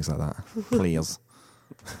and things like that. Please.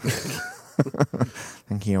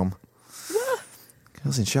 Thank you.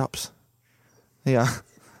 Girls in shops. Yeah.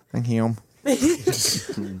 Thank you. Have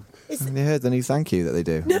you heard the new thank you that they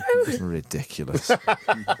do? No. It's ridiculous. Does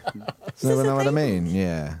anyone know what I mean?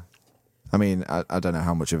 Yeah. I mean, I don't know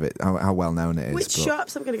how much of it, how well known it is. Which but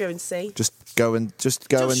shops I'm going to go and see? Just go and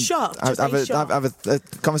shop. Just have a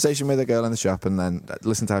conversation with a girl in the shop, and then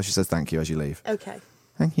listen to how she says thank you as you leave. Okay.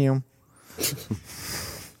 Thank you.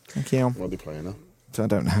 Thank you. What are they playing now? So I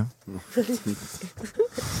don't know.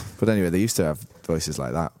 But anyway, they used to have voices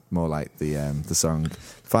like that, more like the song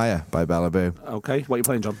 "Fire" by Bella Boo. Okay, what are you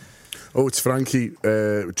playing, John? Oh, it's Frankie,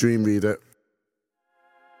 Dream Reader.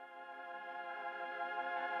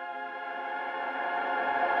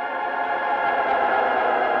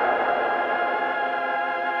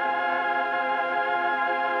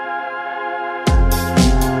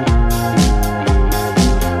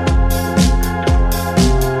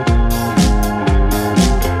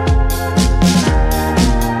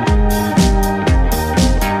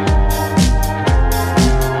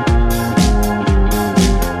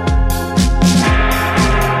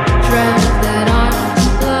 Dream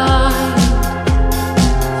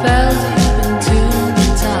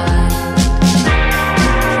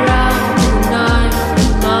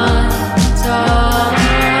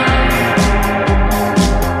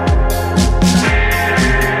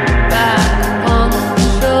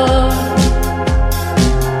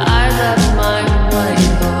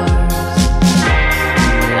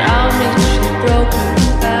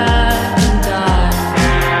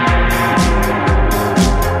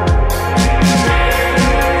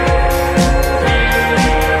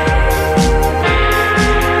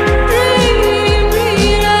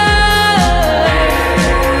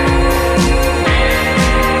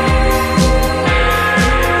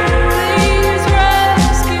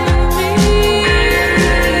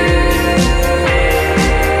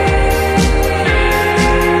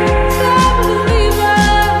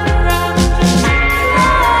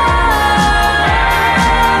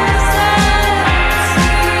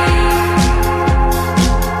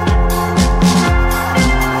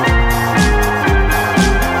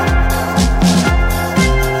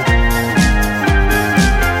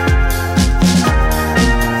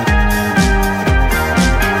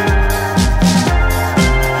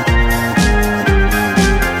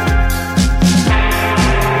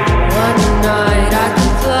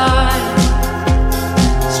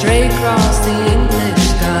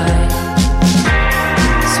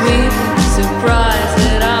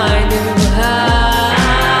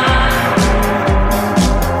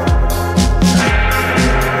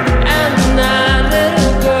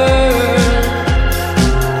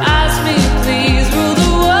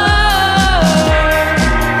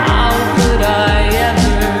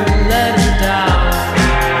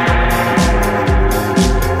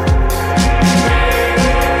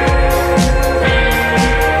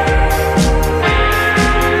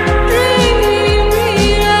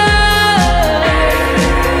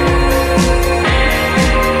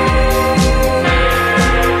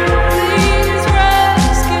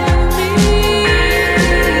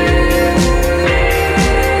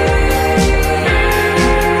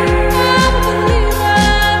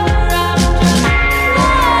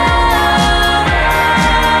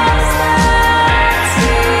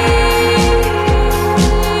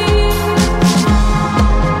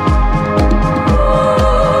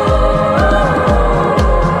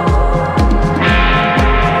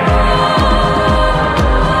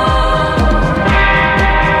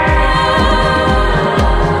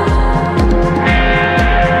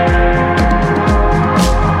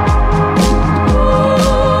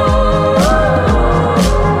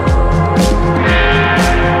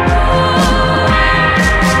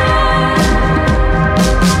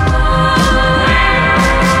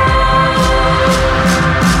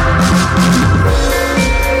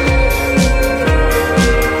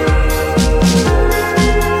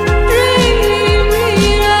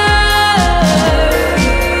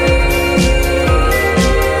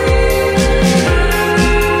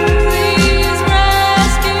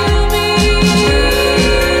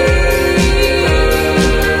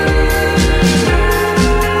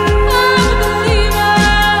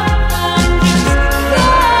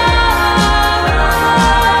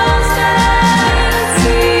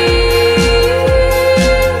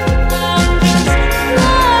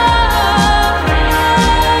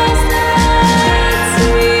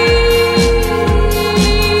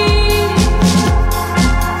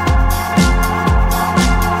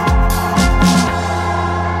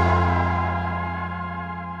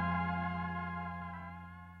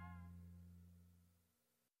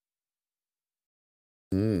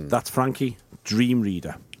That's Frankie, Dream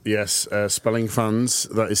Reader. Yes, spelling fans.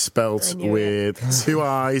 That is spelt I knew with 2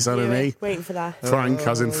 I's and an E. Waiting for that. Frank,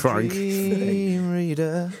 as in Frank. Dream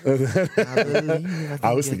reader.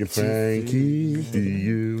 I was thinking, Frankie, do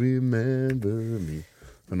you remember me?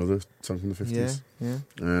 Another song from the 50s. Yeah.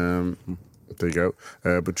 There you go.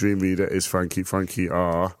 But Dream Reader is Frankie. Frankie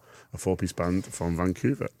are a 4-piece band from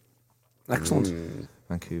Vancouver. Excellent.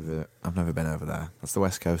 Vancouver. I've never been over there. That's the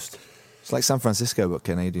West Coast. It's like San Francisco, but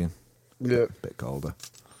Canadian. Yeah. Bit colder.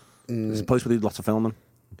 It's a place where they do lots of filming.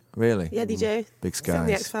 Really? Yeah, they do. Big Film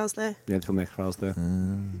the skies. X-Files there. Yeah, they film the X-Files there.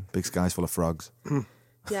 Big skies full of frogs. Yeah.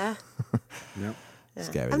 Yeah. Yeah.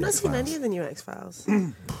 Scary, I've the not seen X-Files. any of the new X-Files.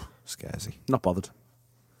 Scaresy. Not bothered.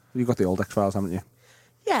 You've got the old X-Files, haven't you?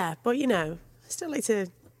 Yeah, but you know, I still like to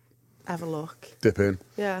have a look. Dip in.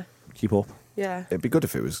 Yeah, Keep up. yeah, It'd be good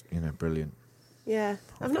if it was, brilliant. yeah.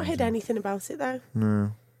 I've not heard anything about it though.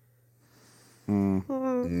 No.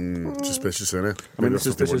 Suspicious, innit? I mean, Maybe that's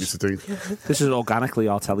what they want you to think. This is organically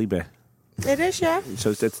our telly bit. It is, yeah.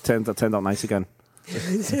 So it's turned out nice again.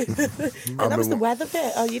 And that was the weather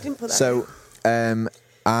bit. Oh, you didn't put that. So,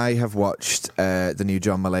 I have watched the new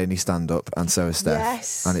John Mulaney stand-up, and so has Steph.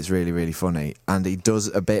 Yes. And it's really, really funny. And he does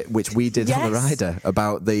a bit, which we did on the Yes. rider,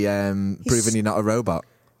 about the proving you're not a robot.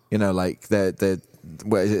 You know, like the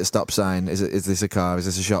where is it, a stop sign? Is this a car? Is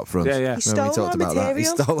this a shop front? Yeah, yeah. He Remember we stole talked our about that. He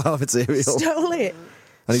material. stole our material. Stole it.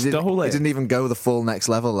 And he Stole it. He didn't even go the full next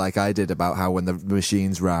level like I did about how when the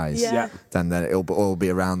machines rise, Yeah. then it'll all be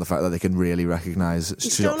around the fact that they can really recognise He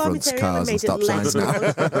shop stole our fronts, material and cars, and made stop it signs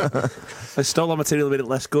less now. They stole our material, made it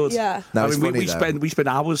less good. Yeah. No, I it's mean, funny, though. we spend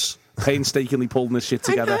hours painstakingly pulling this shit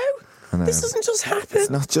I together. know. This doesn't just happen. It's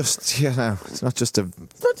not just, it's not just a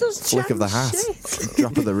It's not just flick of the hat, shit.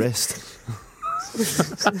 drop of the wrist.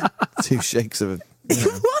 2 shakes of a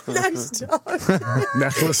What? No, stop.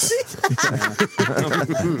 Necklace.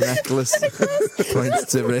 necklace, points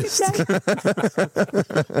to wrist.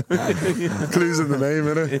 Clues in the name,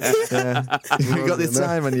 innit? Yeah. You got the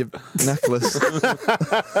time on your necklace.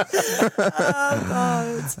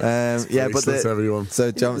 Yeah, but Bracelets, everyone.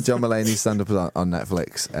 so John Mulaney's stand-up is on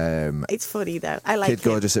Netflix. It's funny though. I like Kid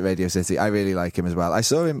him. Gorgeous at Radio City. I really like him as well. I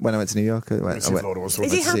saw him when I went to New York. I went See Florida was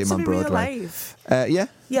Is he to see him handsome on in real Broadway. life? Yeah,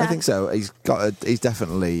 Yeah. I think so. He's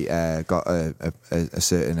definitely got a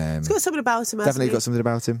certain. He's got something about him. hasn't Definitely he? got something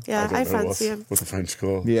about him. Yeah, don't I know fancy him. What's the French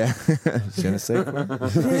call? Yeah, je ne sais quoi.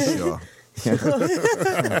 Sure.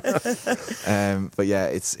 But yeah,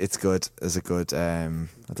 it's good. There's a good. I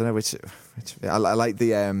don't know which I like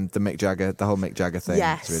the Mick Jagger, the whole Mick Jagger thing.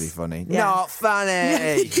 Yes. It's really funny. Yeah. Not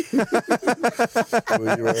funny.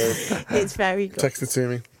 Will you, It's very good. text it to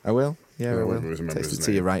me. I will. Yeah, No, I I will. always remember Text his it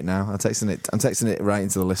to you name. right now. I'm texting it right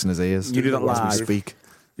into the listeners' ears. You do that As we live. speak.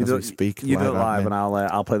 You As do we speak. You do it aren't live, we? and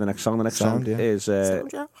I'll play the next song. The next Sound, song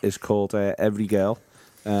yeah. is called Every Girl,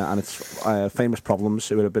 and it's Famous Problems.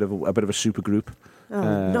 We're a bit of a super group.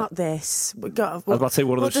 Oh, not this. We got. I was about to say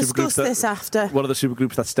one of we'll the super discuss groups this after. One of the super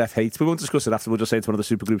groups that Steph hates. We won't discuss it after. We'll just say it's one of the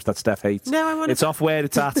super groups that Steph hates. No, I want It's off where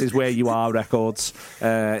it's at is where you are records.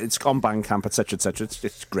 It's on Bandcamp, etc., etc.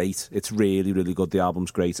 It's great. It's really, really good. The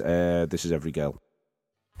album's great. This is Every Girl.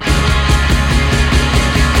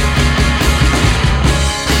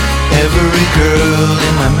 Every girl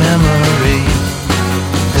in my memory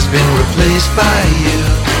has been replaced by you.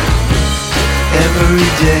 Every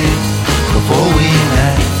day before we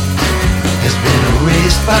met has been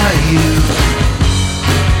erased by you.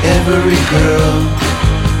 Every girl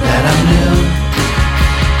that I knew,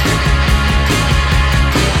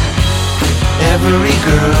 every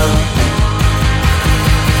girl,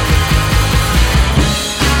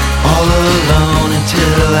 all alone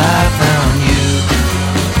until I found you.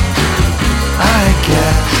 I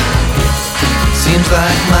guess seems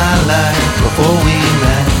like my life before we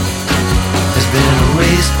met has been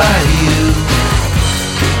erased by you.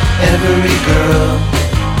 Every girl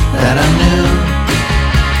that I knew,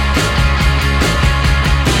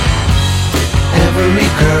 every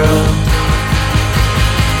girl.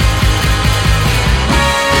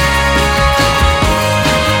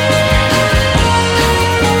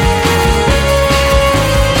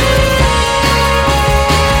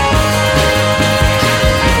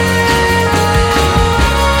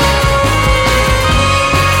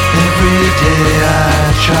 Every day I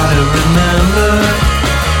try to remember.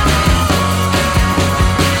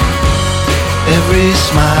 Every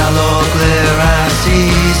smile or glare I see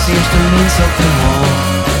seems to mean something more.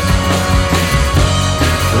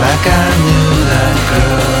 Like I knew that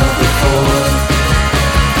girl before.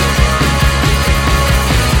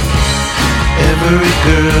 Every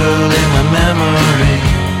girl in my memory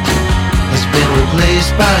has been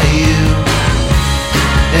replaced by you.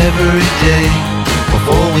 Every day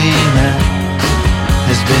before we met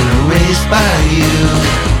has been erased by you.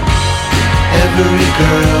 Every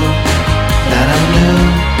girl that I knew,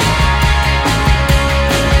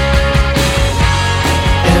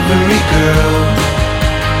 every girl.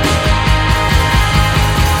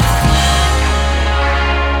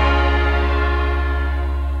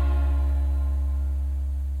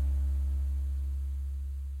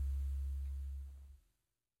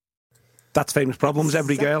 That's Famous Problems,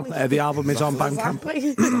 Every Girl. The album is on Bandcamp.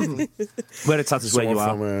 Where it's at is where you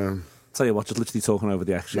are. Tell you what, just literally talking over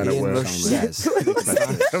the extra. Ian Rush says,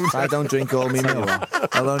 if I don't drink all me milk,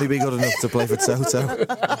 I'll only be good enough to play for Toto.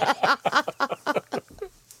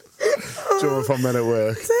 Joe, if I'm men at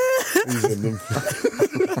work, he's in them.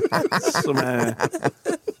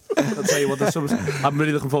 I'll tell you what, I'm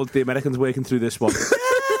really looking forward to the Americans working through this one.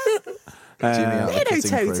 They know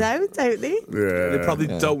Toto, don't they? Yeah. They probably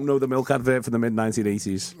don't know the milk advert from the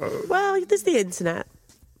mid-1980s. Well, there's the internet.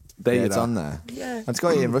 It's on there. Yeah. And it's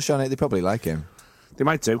got Ian Rush on it. They probably like him. They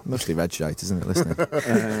might do. Mostly red shite, isn't it, listening?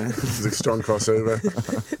 It's a strong crossover.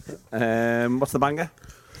 What's the banger?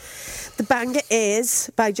 The banger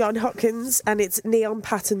is by John Hopkins, and it's Neon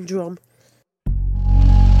Pattern Drum.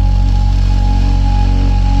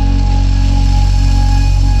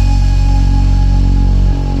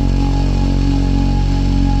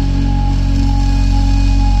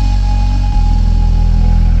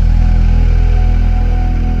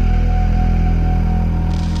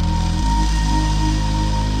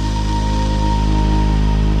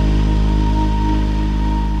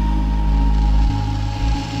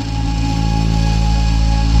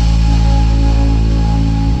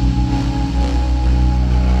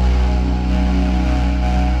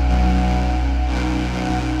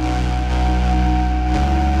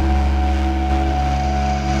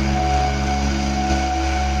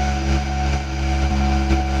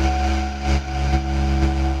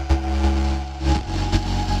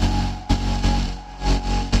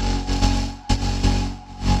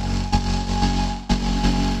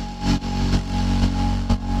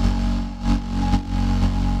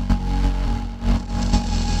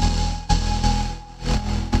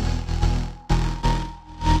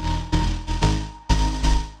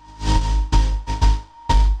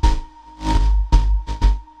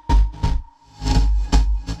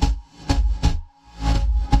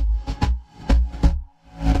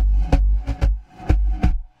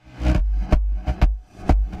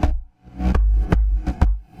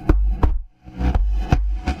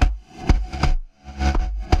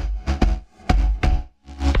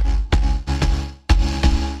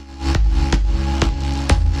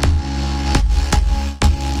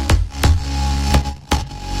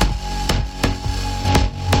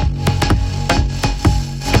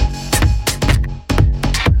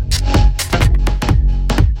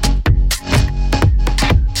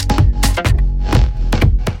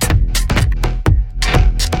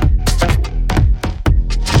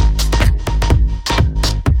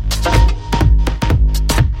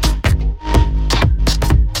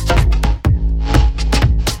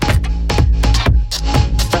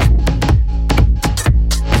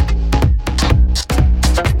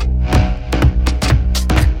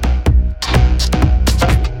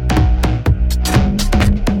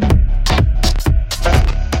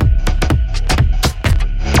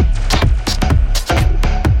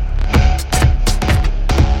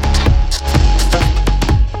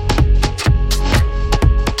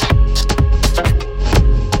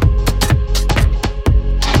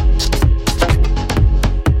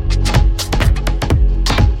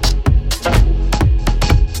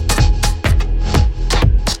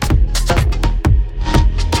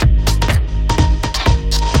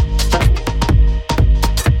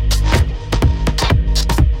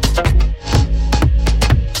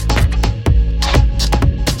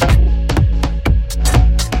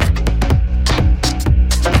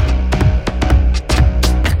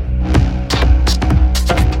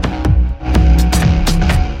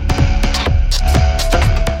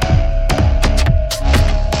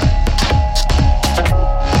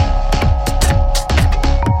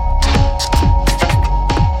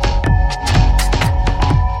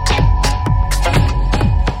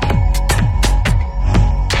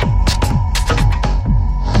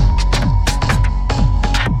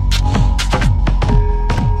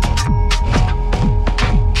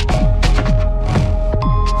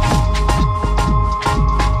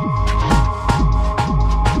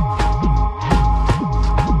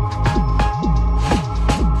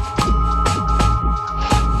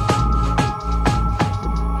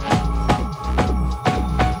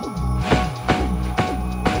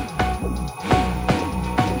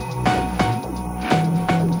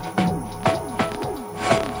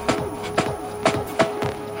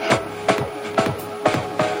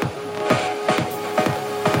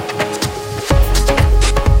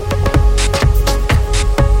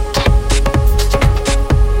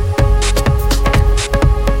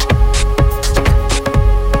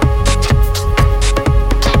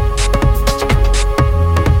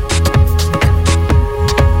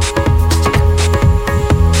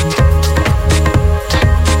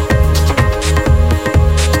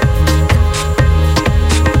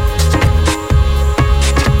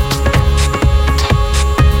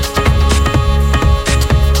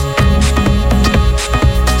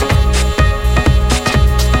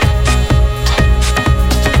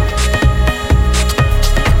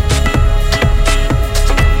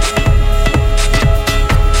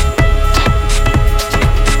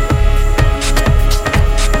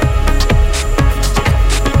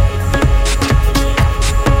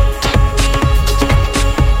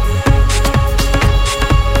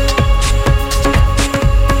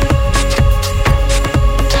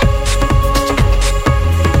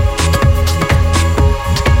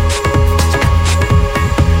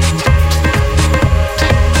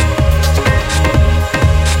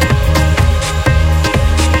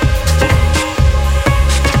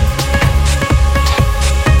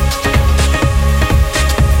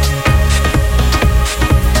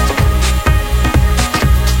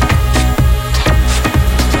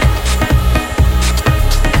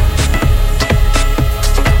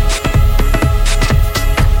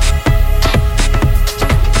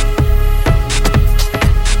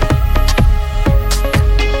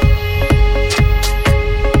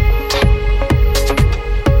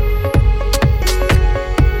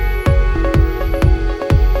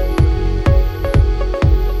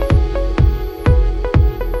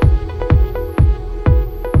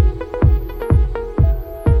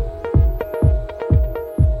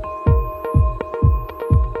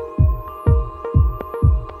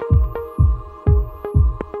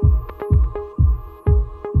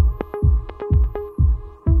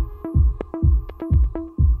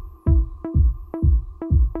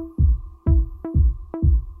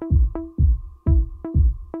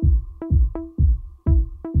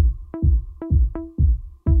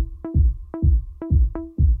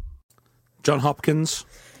 John Hopkins,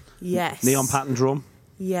 Yes. Neon Pattern Drum.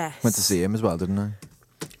 Yes. Went to see him as well, didn't I?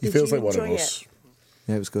 He Did feels you like one of enjoy us.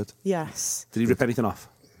 Yeah, it was good. Yes. Did he rip anything off?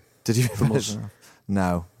 Did you? From us?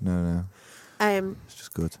 No. It's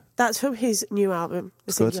just good. That's from his new album,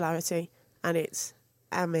 The Good. Singularity, and it's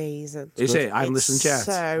amazing. Is it? I haven't It's listened yet.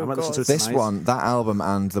 so I might listen to good. it This tonight. one, that album,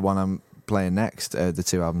 and the one I'm playing next, the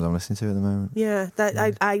two albums I'm listening to at the moment. Yeah,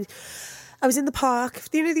 I was in the park,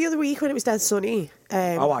 the other week when it was dead sunny.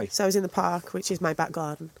 Aye. So I was in the park, which is my back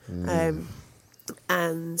garden,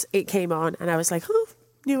 and it came on, and I was like, oh,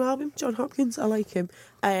 new album, John Hopkins, I like him.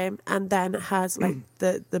 And then had like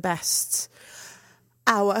the best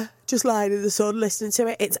hour just lying in the sun listening to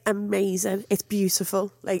it. It's amazing. It's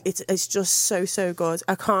beautiful. Like it's just so good.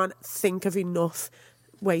 I can't think of enough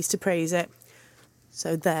ways to praise it.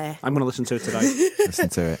 So there. I'm going to listen to it today. Listen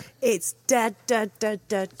to it. It's dead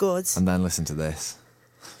good. And then listen to this.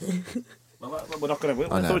 Well, we're not going to.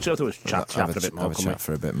 I know. We'll chat a bit more. Have a can we? chat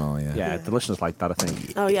for a bit more, yeah. Yeah, the listeners like that, I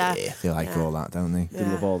think. Oh yeah. They like all that, don't they? They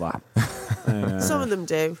love all that. Some of them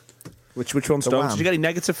do. Which one's done? Wham. Did you get any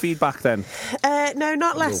negative feedback then? No,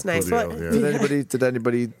 not last night. bloody But hell, yeah. Did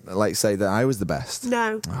anybody like say that I was the best?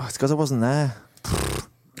 no. Oh, it's because I wasn't there.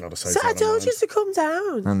 Gotta say So I something, told man. you to come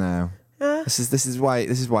down. I know. Yeah. This is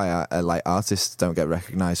why like artists don't get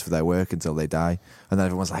recognised for their work until they die, and then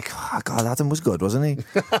everyone's like, "Oh God, Adam was good, wasn't he?"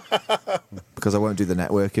 Because I won't do the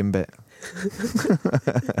networking bit.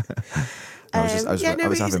 I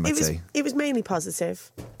was having my tea. It was mainly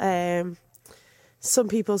positive. Some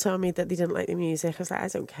people told me that they didn't like the music. I was like, I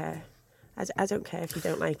don't care. I don't care if you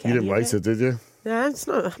don't like it. You didn't write it, did you? No, it's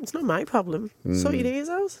not my problem. Sort you do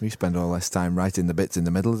yourselves. We spend all this time writing the bits in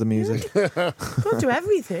the middle of the music. Can't do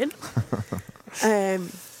everything.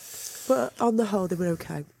 But on the whole, they were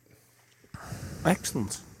okay.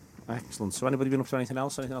 Excellent. So anybody been up to anything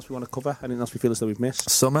else? Anything else we want to cover? Anything else we feel as though we've missed?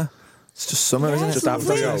 Summer. It's just summer, Yeah, isn't it? it's Just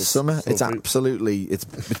lovely. absolute summer. It's Lovely. absolutely. It's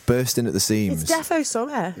bursting at the seams. It's defo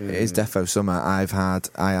summer. It is defo summer. I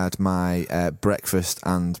had my breakfast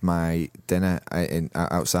and my dinner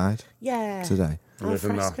outside Yeah. today.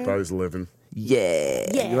 Living that. fresco. That is living. Yeah.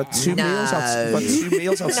 Yeah. You had two meals outside. You had 2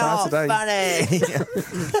 meals outside today.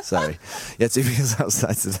 Funny. Sorry. Yeah, 2 meals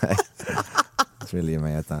outside today. It's really in my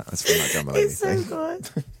head, that. That's from that John Mulaney It's so thing. good.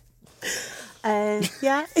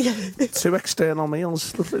 Yeah. 2 external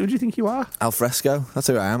meals. Who do you think you are? Al fresco. That's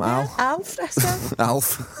who I am. Al. Al fresco.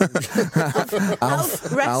 Alf.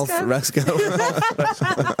 Alf Alf Resco. Resco.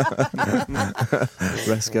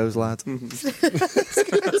 Resco's lad.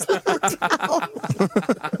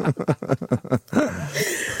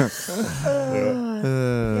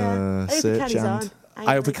 Yeah. I hope it Search carries and- on.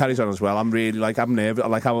 I hope it carries on as well. I'm really I'm nervous.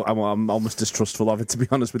 I'm almost distrustful of it, to be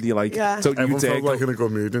honest with you. Yeah. Don't you Everyone dare felt go. like in a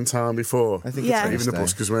good mood in town before. I think Yeah. it's Even the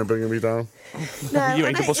Wednesday. buskers weren't bringing me down. No, You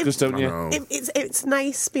and ain't a buskers, don't I you? know. It's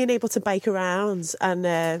nice being able to bike around and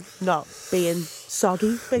not being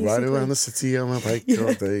soggy, basically. Ride around the city on my bike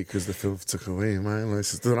all day because the filth took away my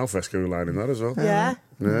license. There's an al fresco line in that as well. Yeah.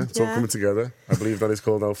 Yeah, it's all Yeah. coming together. I believe that is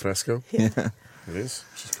called al fresco. Yeah. It is.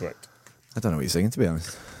 She's correct. I don't know what you're singing, to be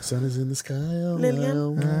honest. Sun is in the sky. Oh,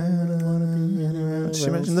 Lillian. Did she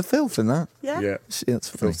mention the filth in that? Yeah. Yeah. That's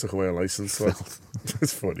funny. Filth took away a license. So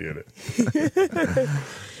it's funny, isn't it?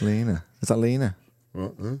 Lena. Is that Lena?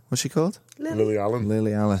 What? Huh? What's she called? Lily Allen.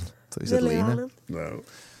 Lily Allen. I thought you said Lily Lena. Allen. No.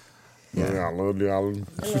 Yeah. Lily Allen.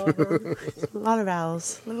 A lot of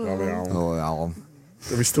L's. Lily Allen. Oh, Allen.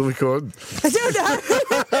 Are we still recording? I don't know.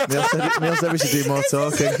 Neil said we should do more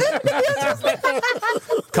talking.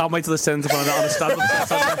 Can't wait till it sends up on a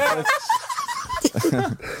stand-up.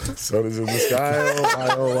 Sun is in the sky.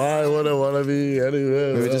 Oh, I wanna be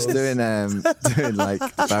anywhere. We were just doing like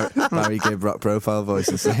Barry Gibb rock profile voice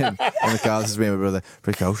and saying in the car, this is me and my brother,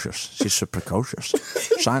 precocious. She's so precocious.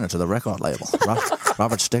 Sign her to the record label.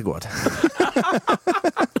 Robert Stigwood.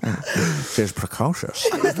 She's precocious.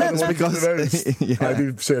 It's because yeah. I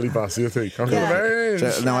do Shirley Bassey, I think. I'm Yeah.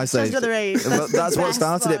 gonna No, I say She's got the range. Well, that's what Best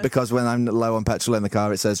started one. it, because when I'm low on petrol in the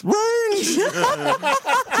car, it says range.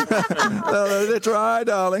 Well, they try,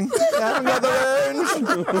 darling. You haven't got the range.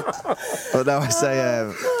 But now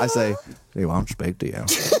I say, he won't speak to you.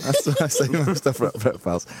 That's what I say most of the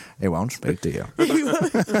profiles. He won't speak to you.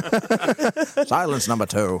 Silence number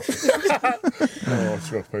 2. Oh, it's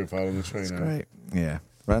got profile on the train now. Great. Yeah.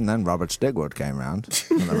 And then Robert Stigwood came round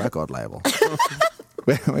on the record label.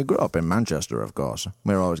 We grew up in Manchester, of course.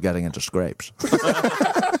 We were always getting into scrapes.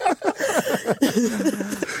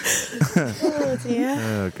 Oh dear.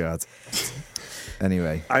 Oh, God.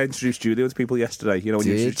 Anyway. I introduced Julio to people yesterday. You know, when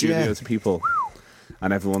you Did introduce Julio ya? to people,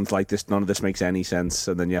 and everyone's like, "This, none of this makes any sense,"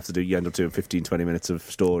 and then you end up doing 15, 20 minutes of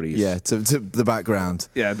stories. Yeah, to the background.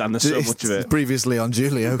 Yeah, and there's so much of it. Previously on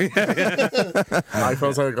Julio. I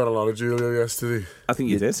felt like I got a lot of Julio yesterday. I think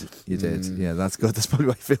you did. You did. Yeah, that's good. That's probably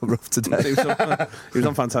why I feel rough today. He was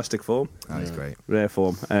on fantastic form. Oh, he's great. Rare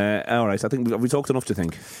form. All right, I think we talked enough, do you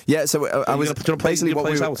think? Yeah, so I was basically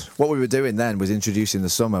what we were doing then was introducing the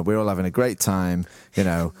summer. We're all having a great time,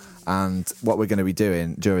 and what we're going to be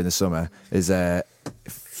doing during the summer is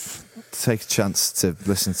take a chance to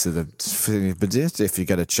listen to if you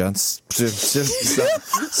get a chance,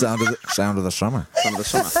 sound of the summer. Sound of the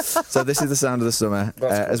summer. So this is the sound of the summer,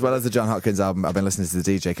 as well as the John Hopkins album. I've been listening to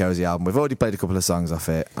the DJ Cozy album. We've already played a couple of songs off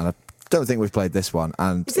it, and I don't think we've played this one.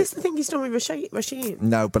 And is this the thing he's done with Rasheen?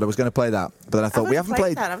 No, but I was going to play that. But then I thought we haven't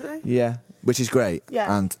played that, haven't we? Yeah, which is great.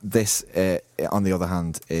 Yeah. And this, on the other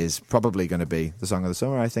hand, is probably going to be the song of the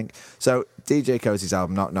summer, I think. So DJ Cozy's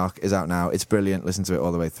album, Knock Knock, is out now. It's brilliant. Listen to it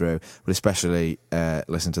all the way through. But especially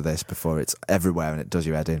listen to this before it's everywhere and it does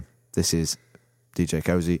your head in. This is DJ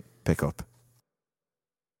Cozy, Pick Up.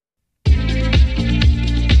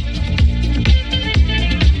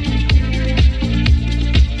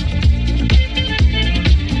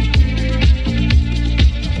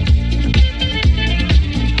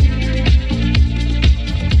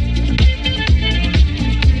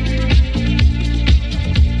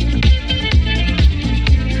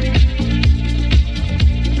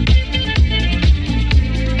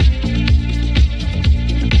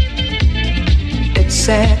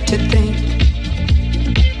 Sad to think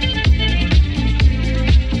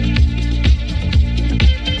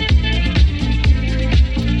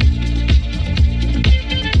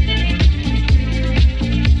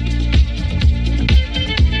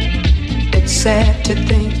it's sad to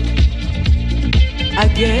think I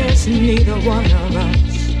guess neither one of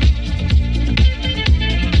us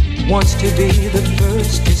wants to be the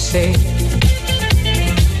first to say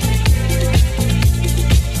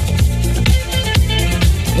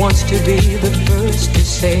wants to be the first to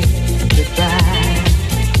say goodbye.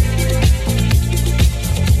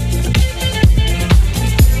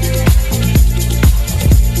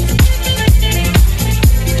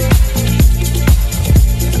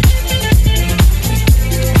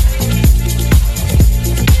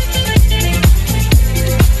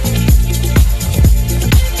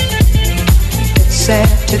 It's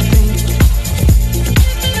sad to think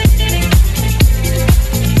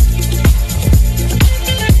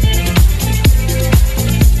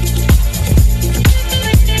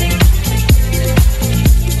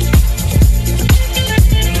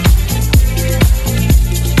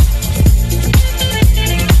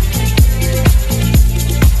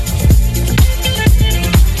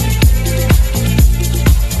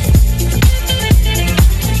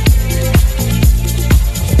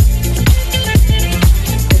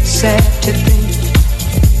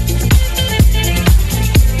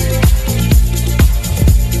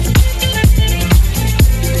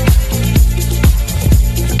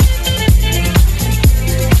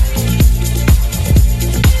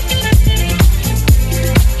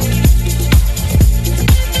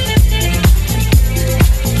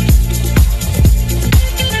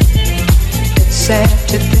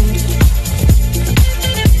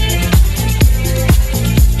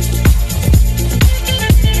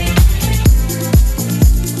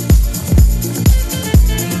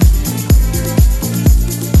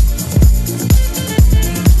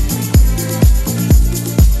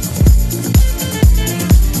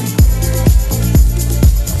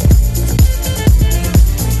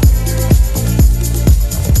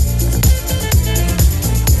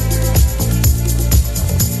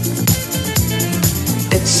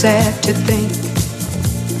sad to think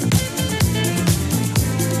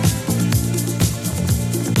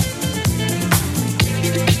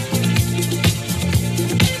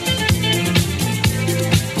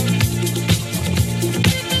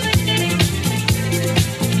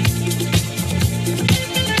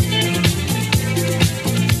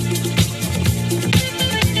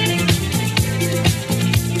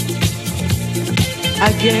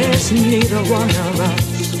I guess neither one of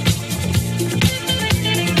us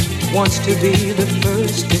wants to be the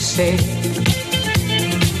first to say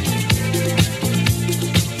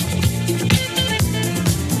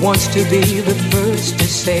wants to be the first to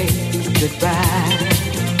say goodbye.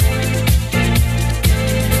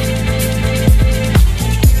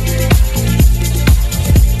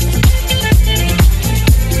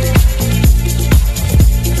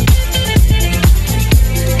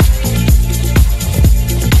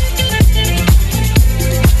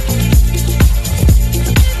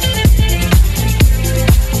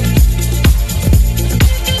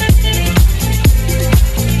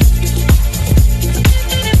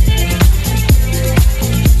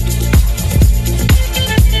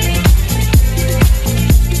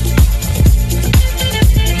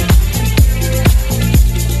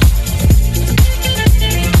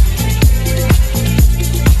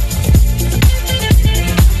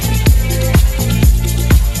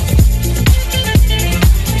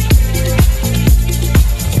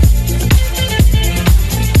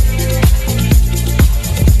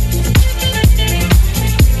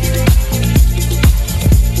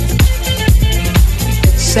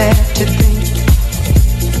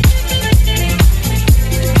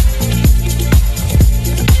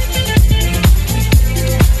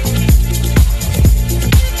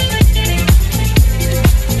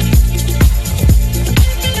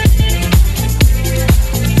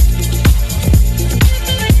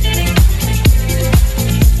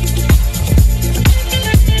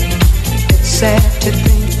 sad to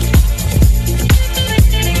think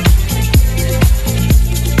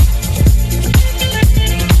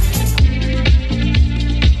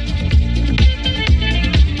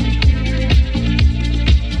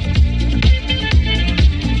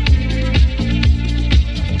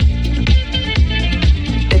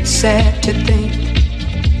sad to think,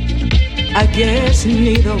 I guess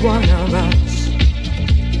neither one of us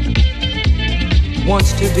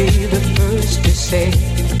wants to be the first to say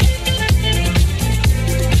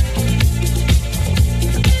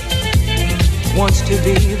wants to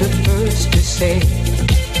be the first to say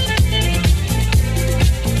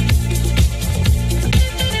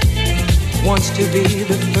wants to be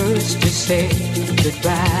the first to say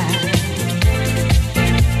goodbye.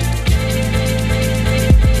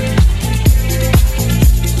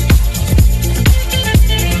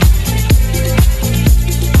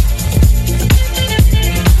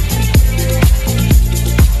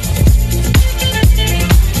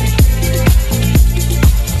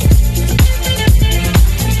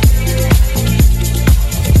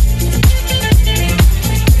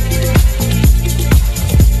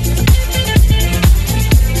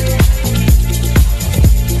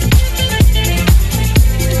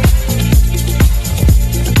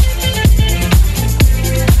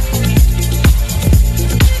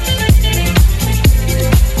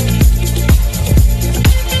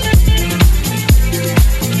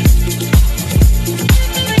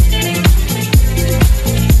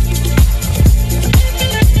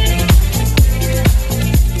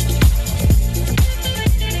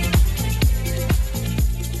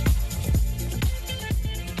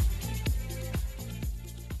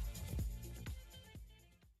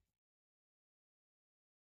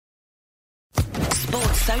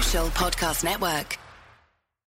 Sports Social Podcast Network.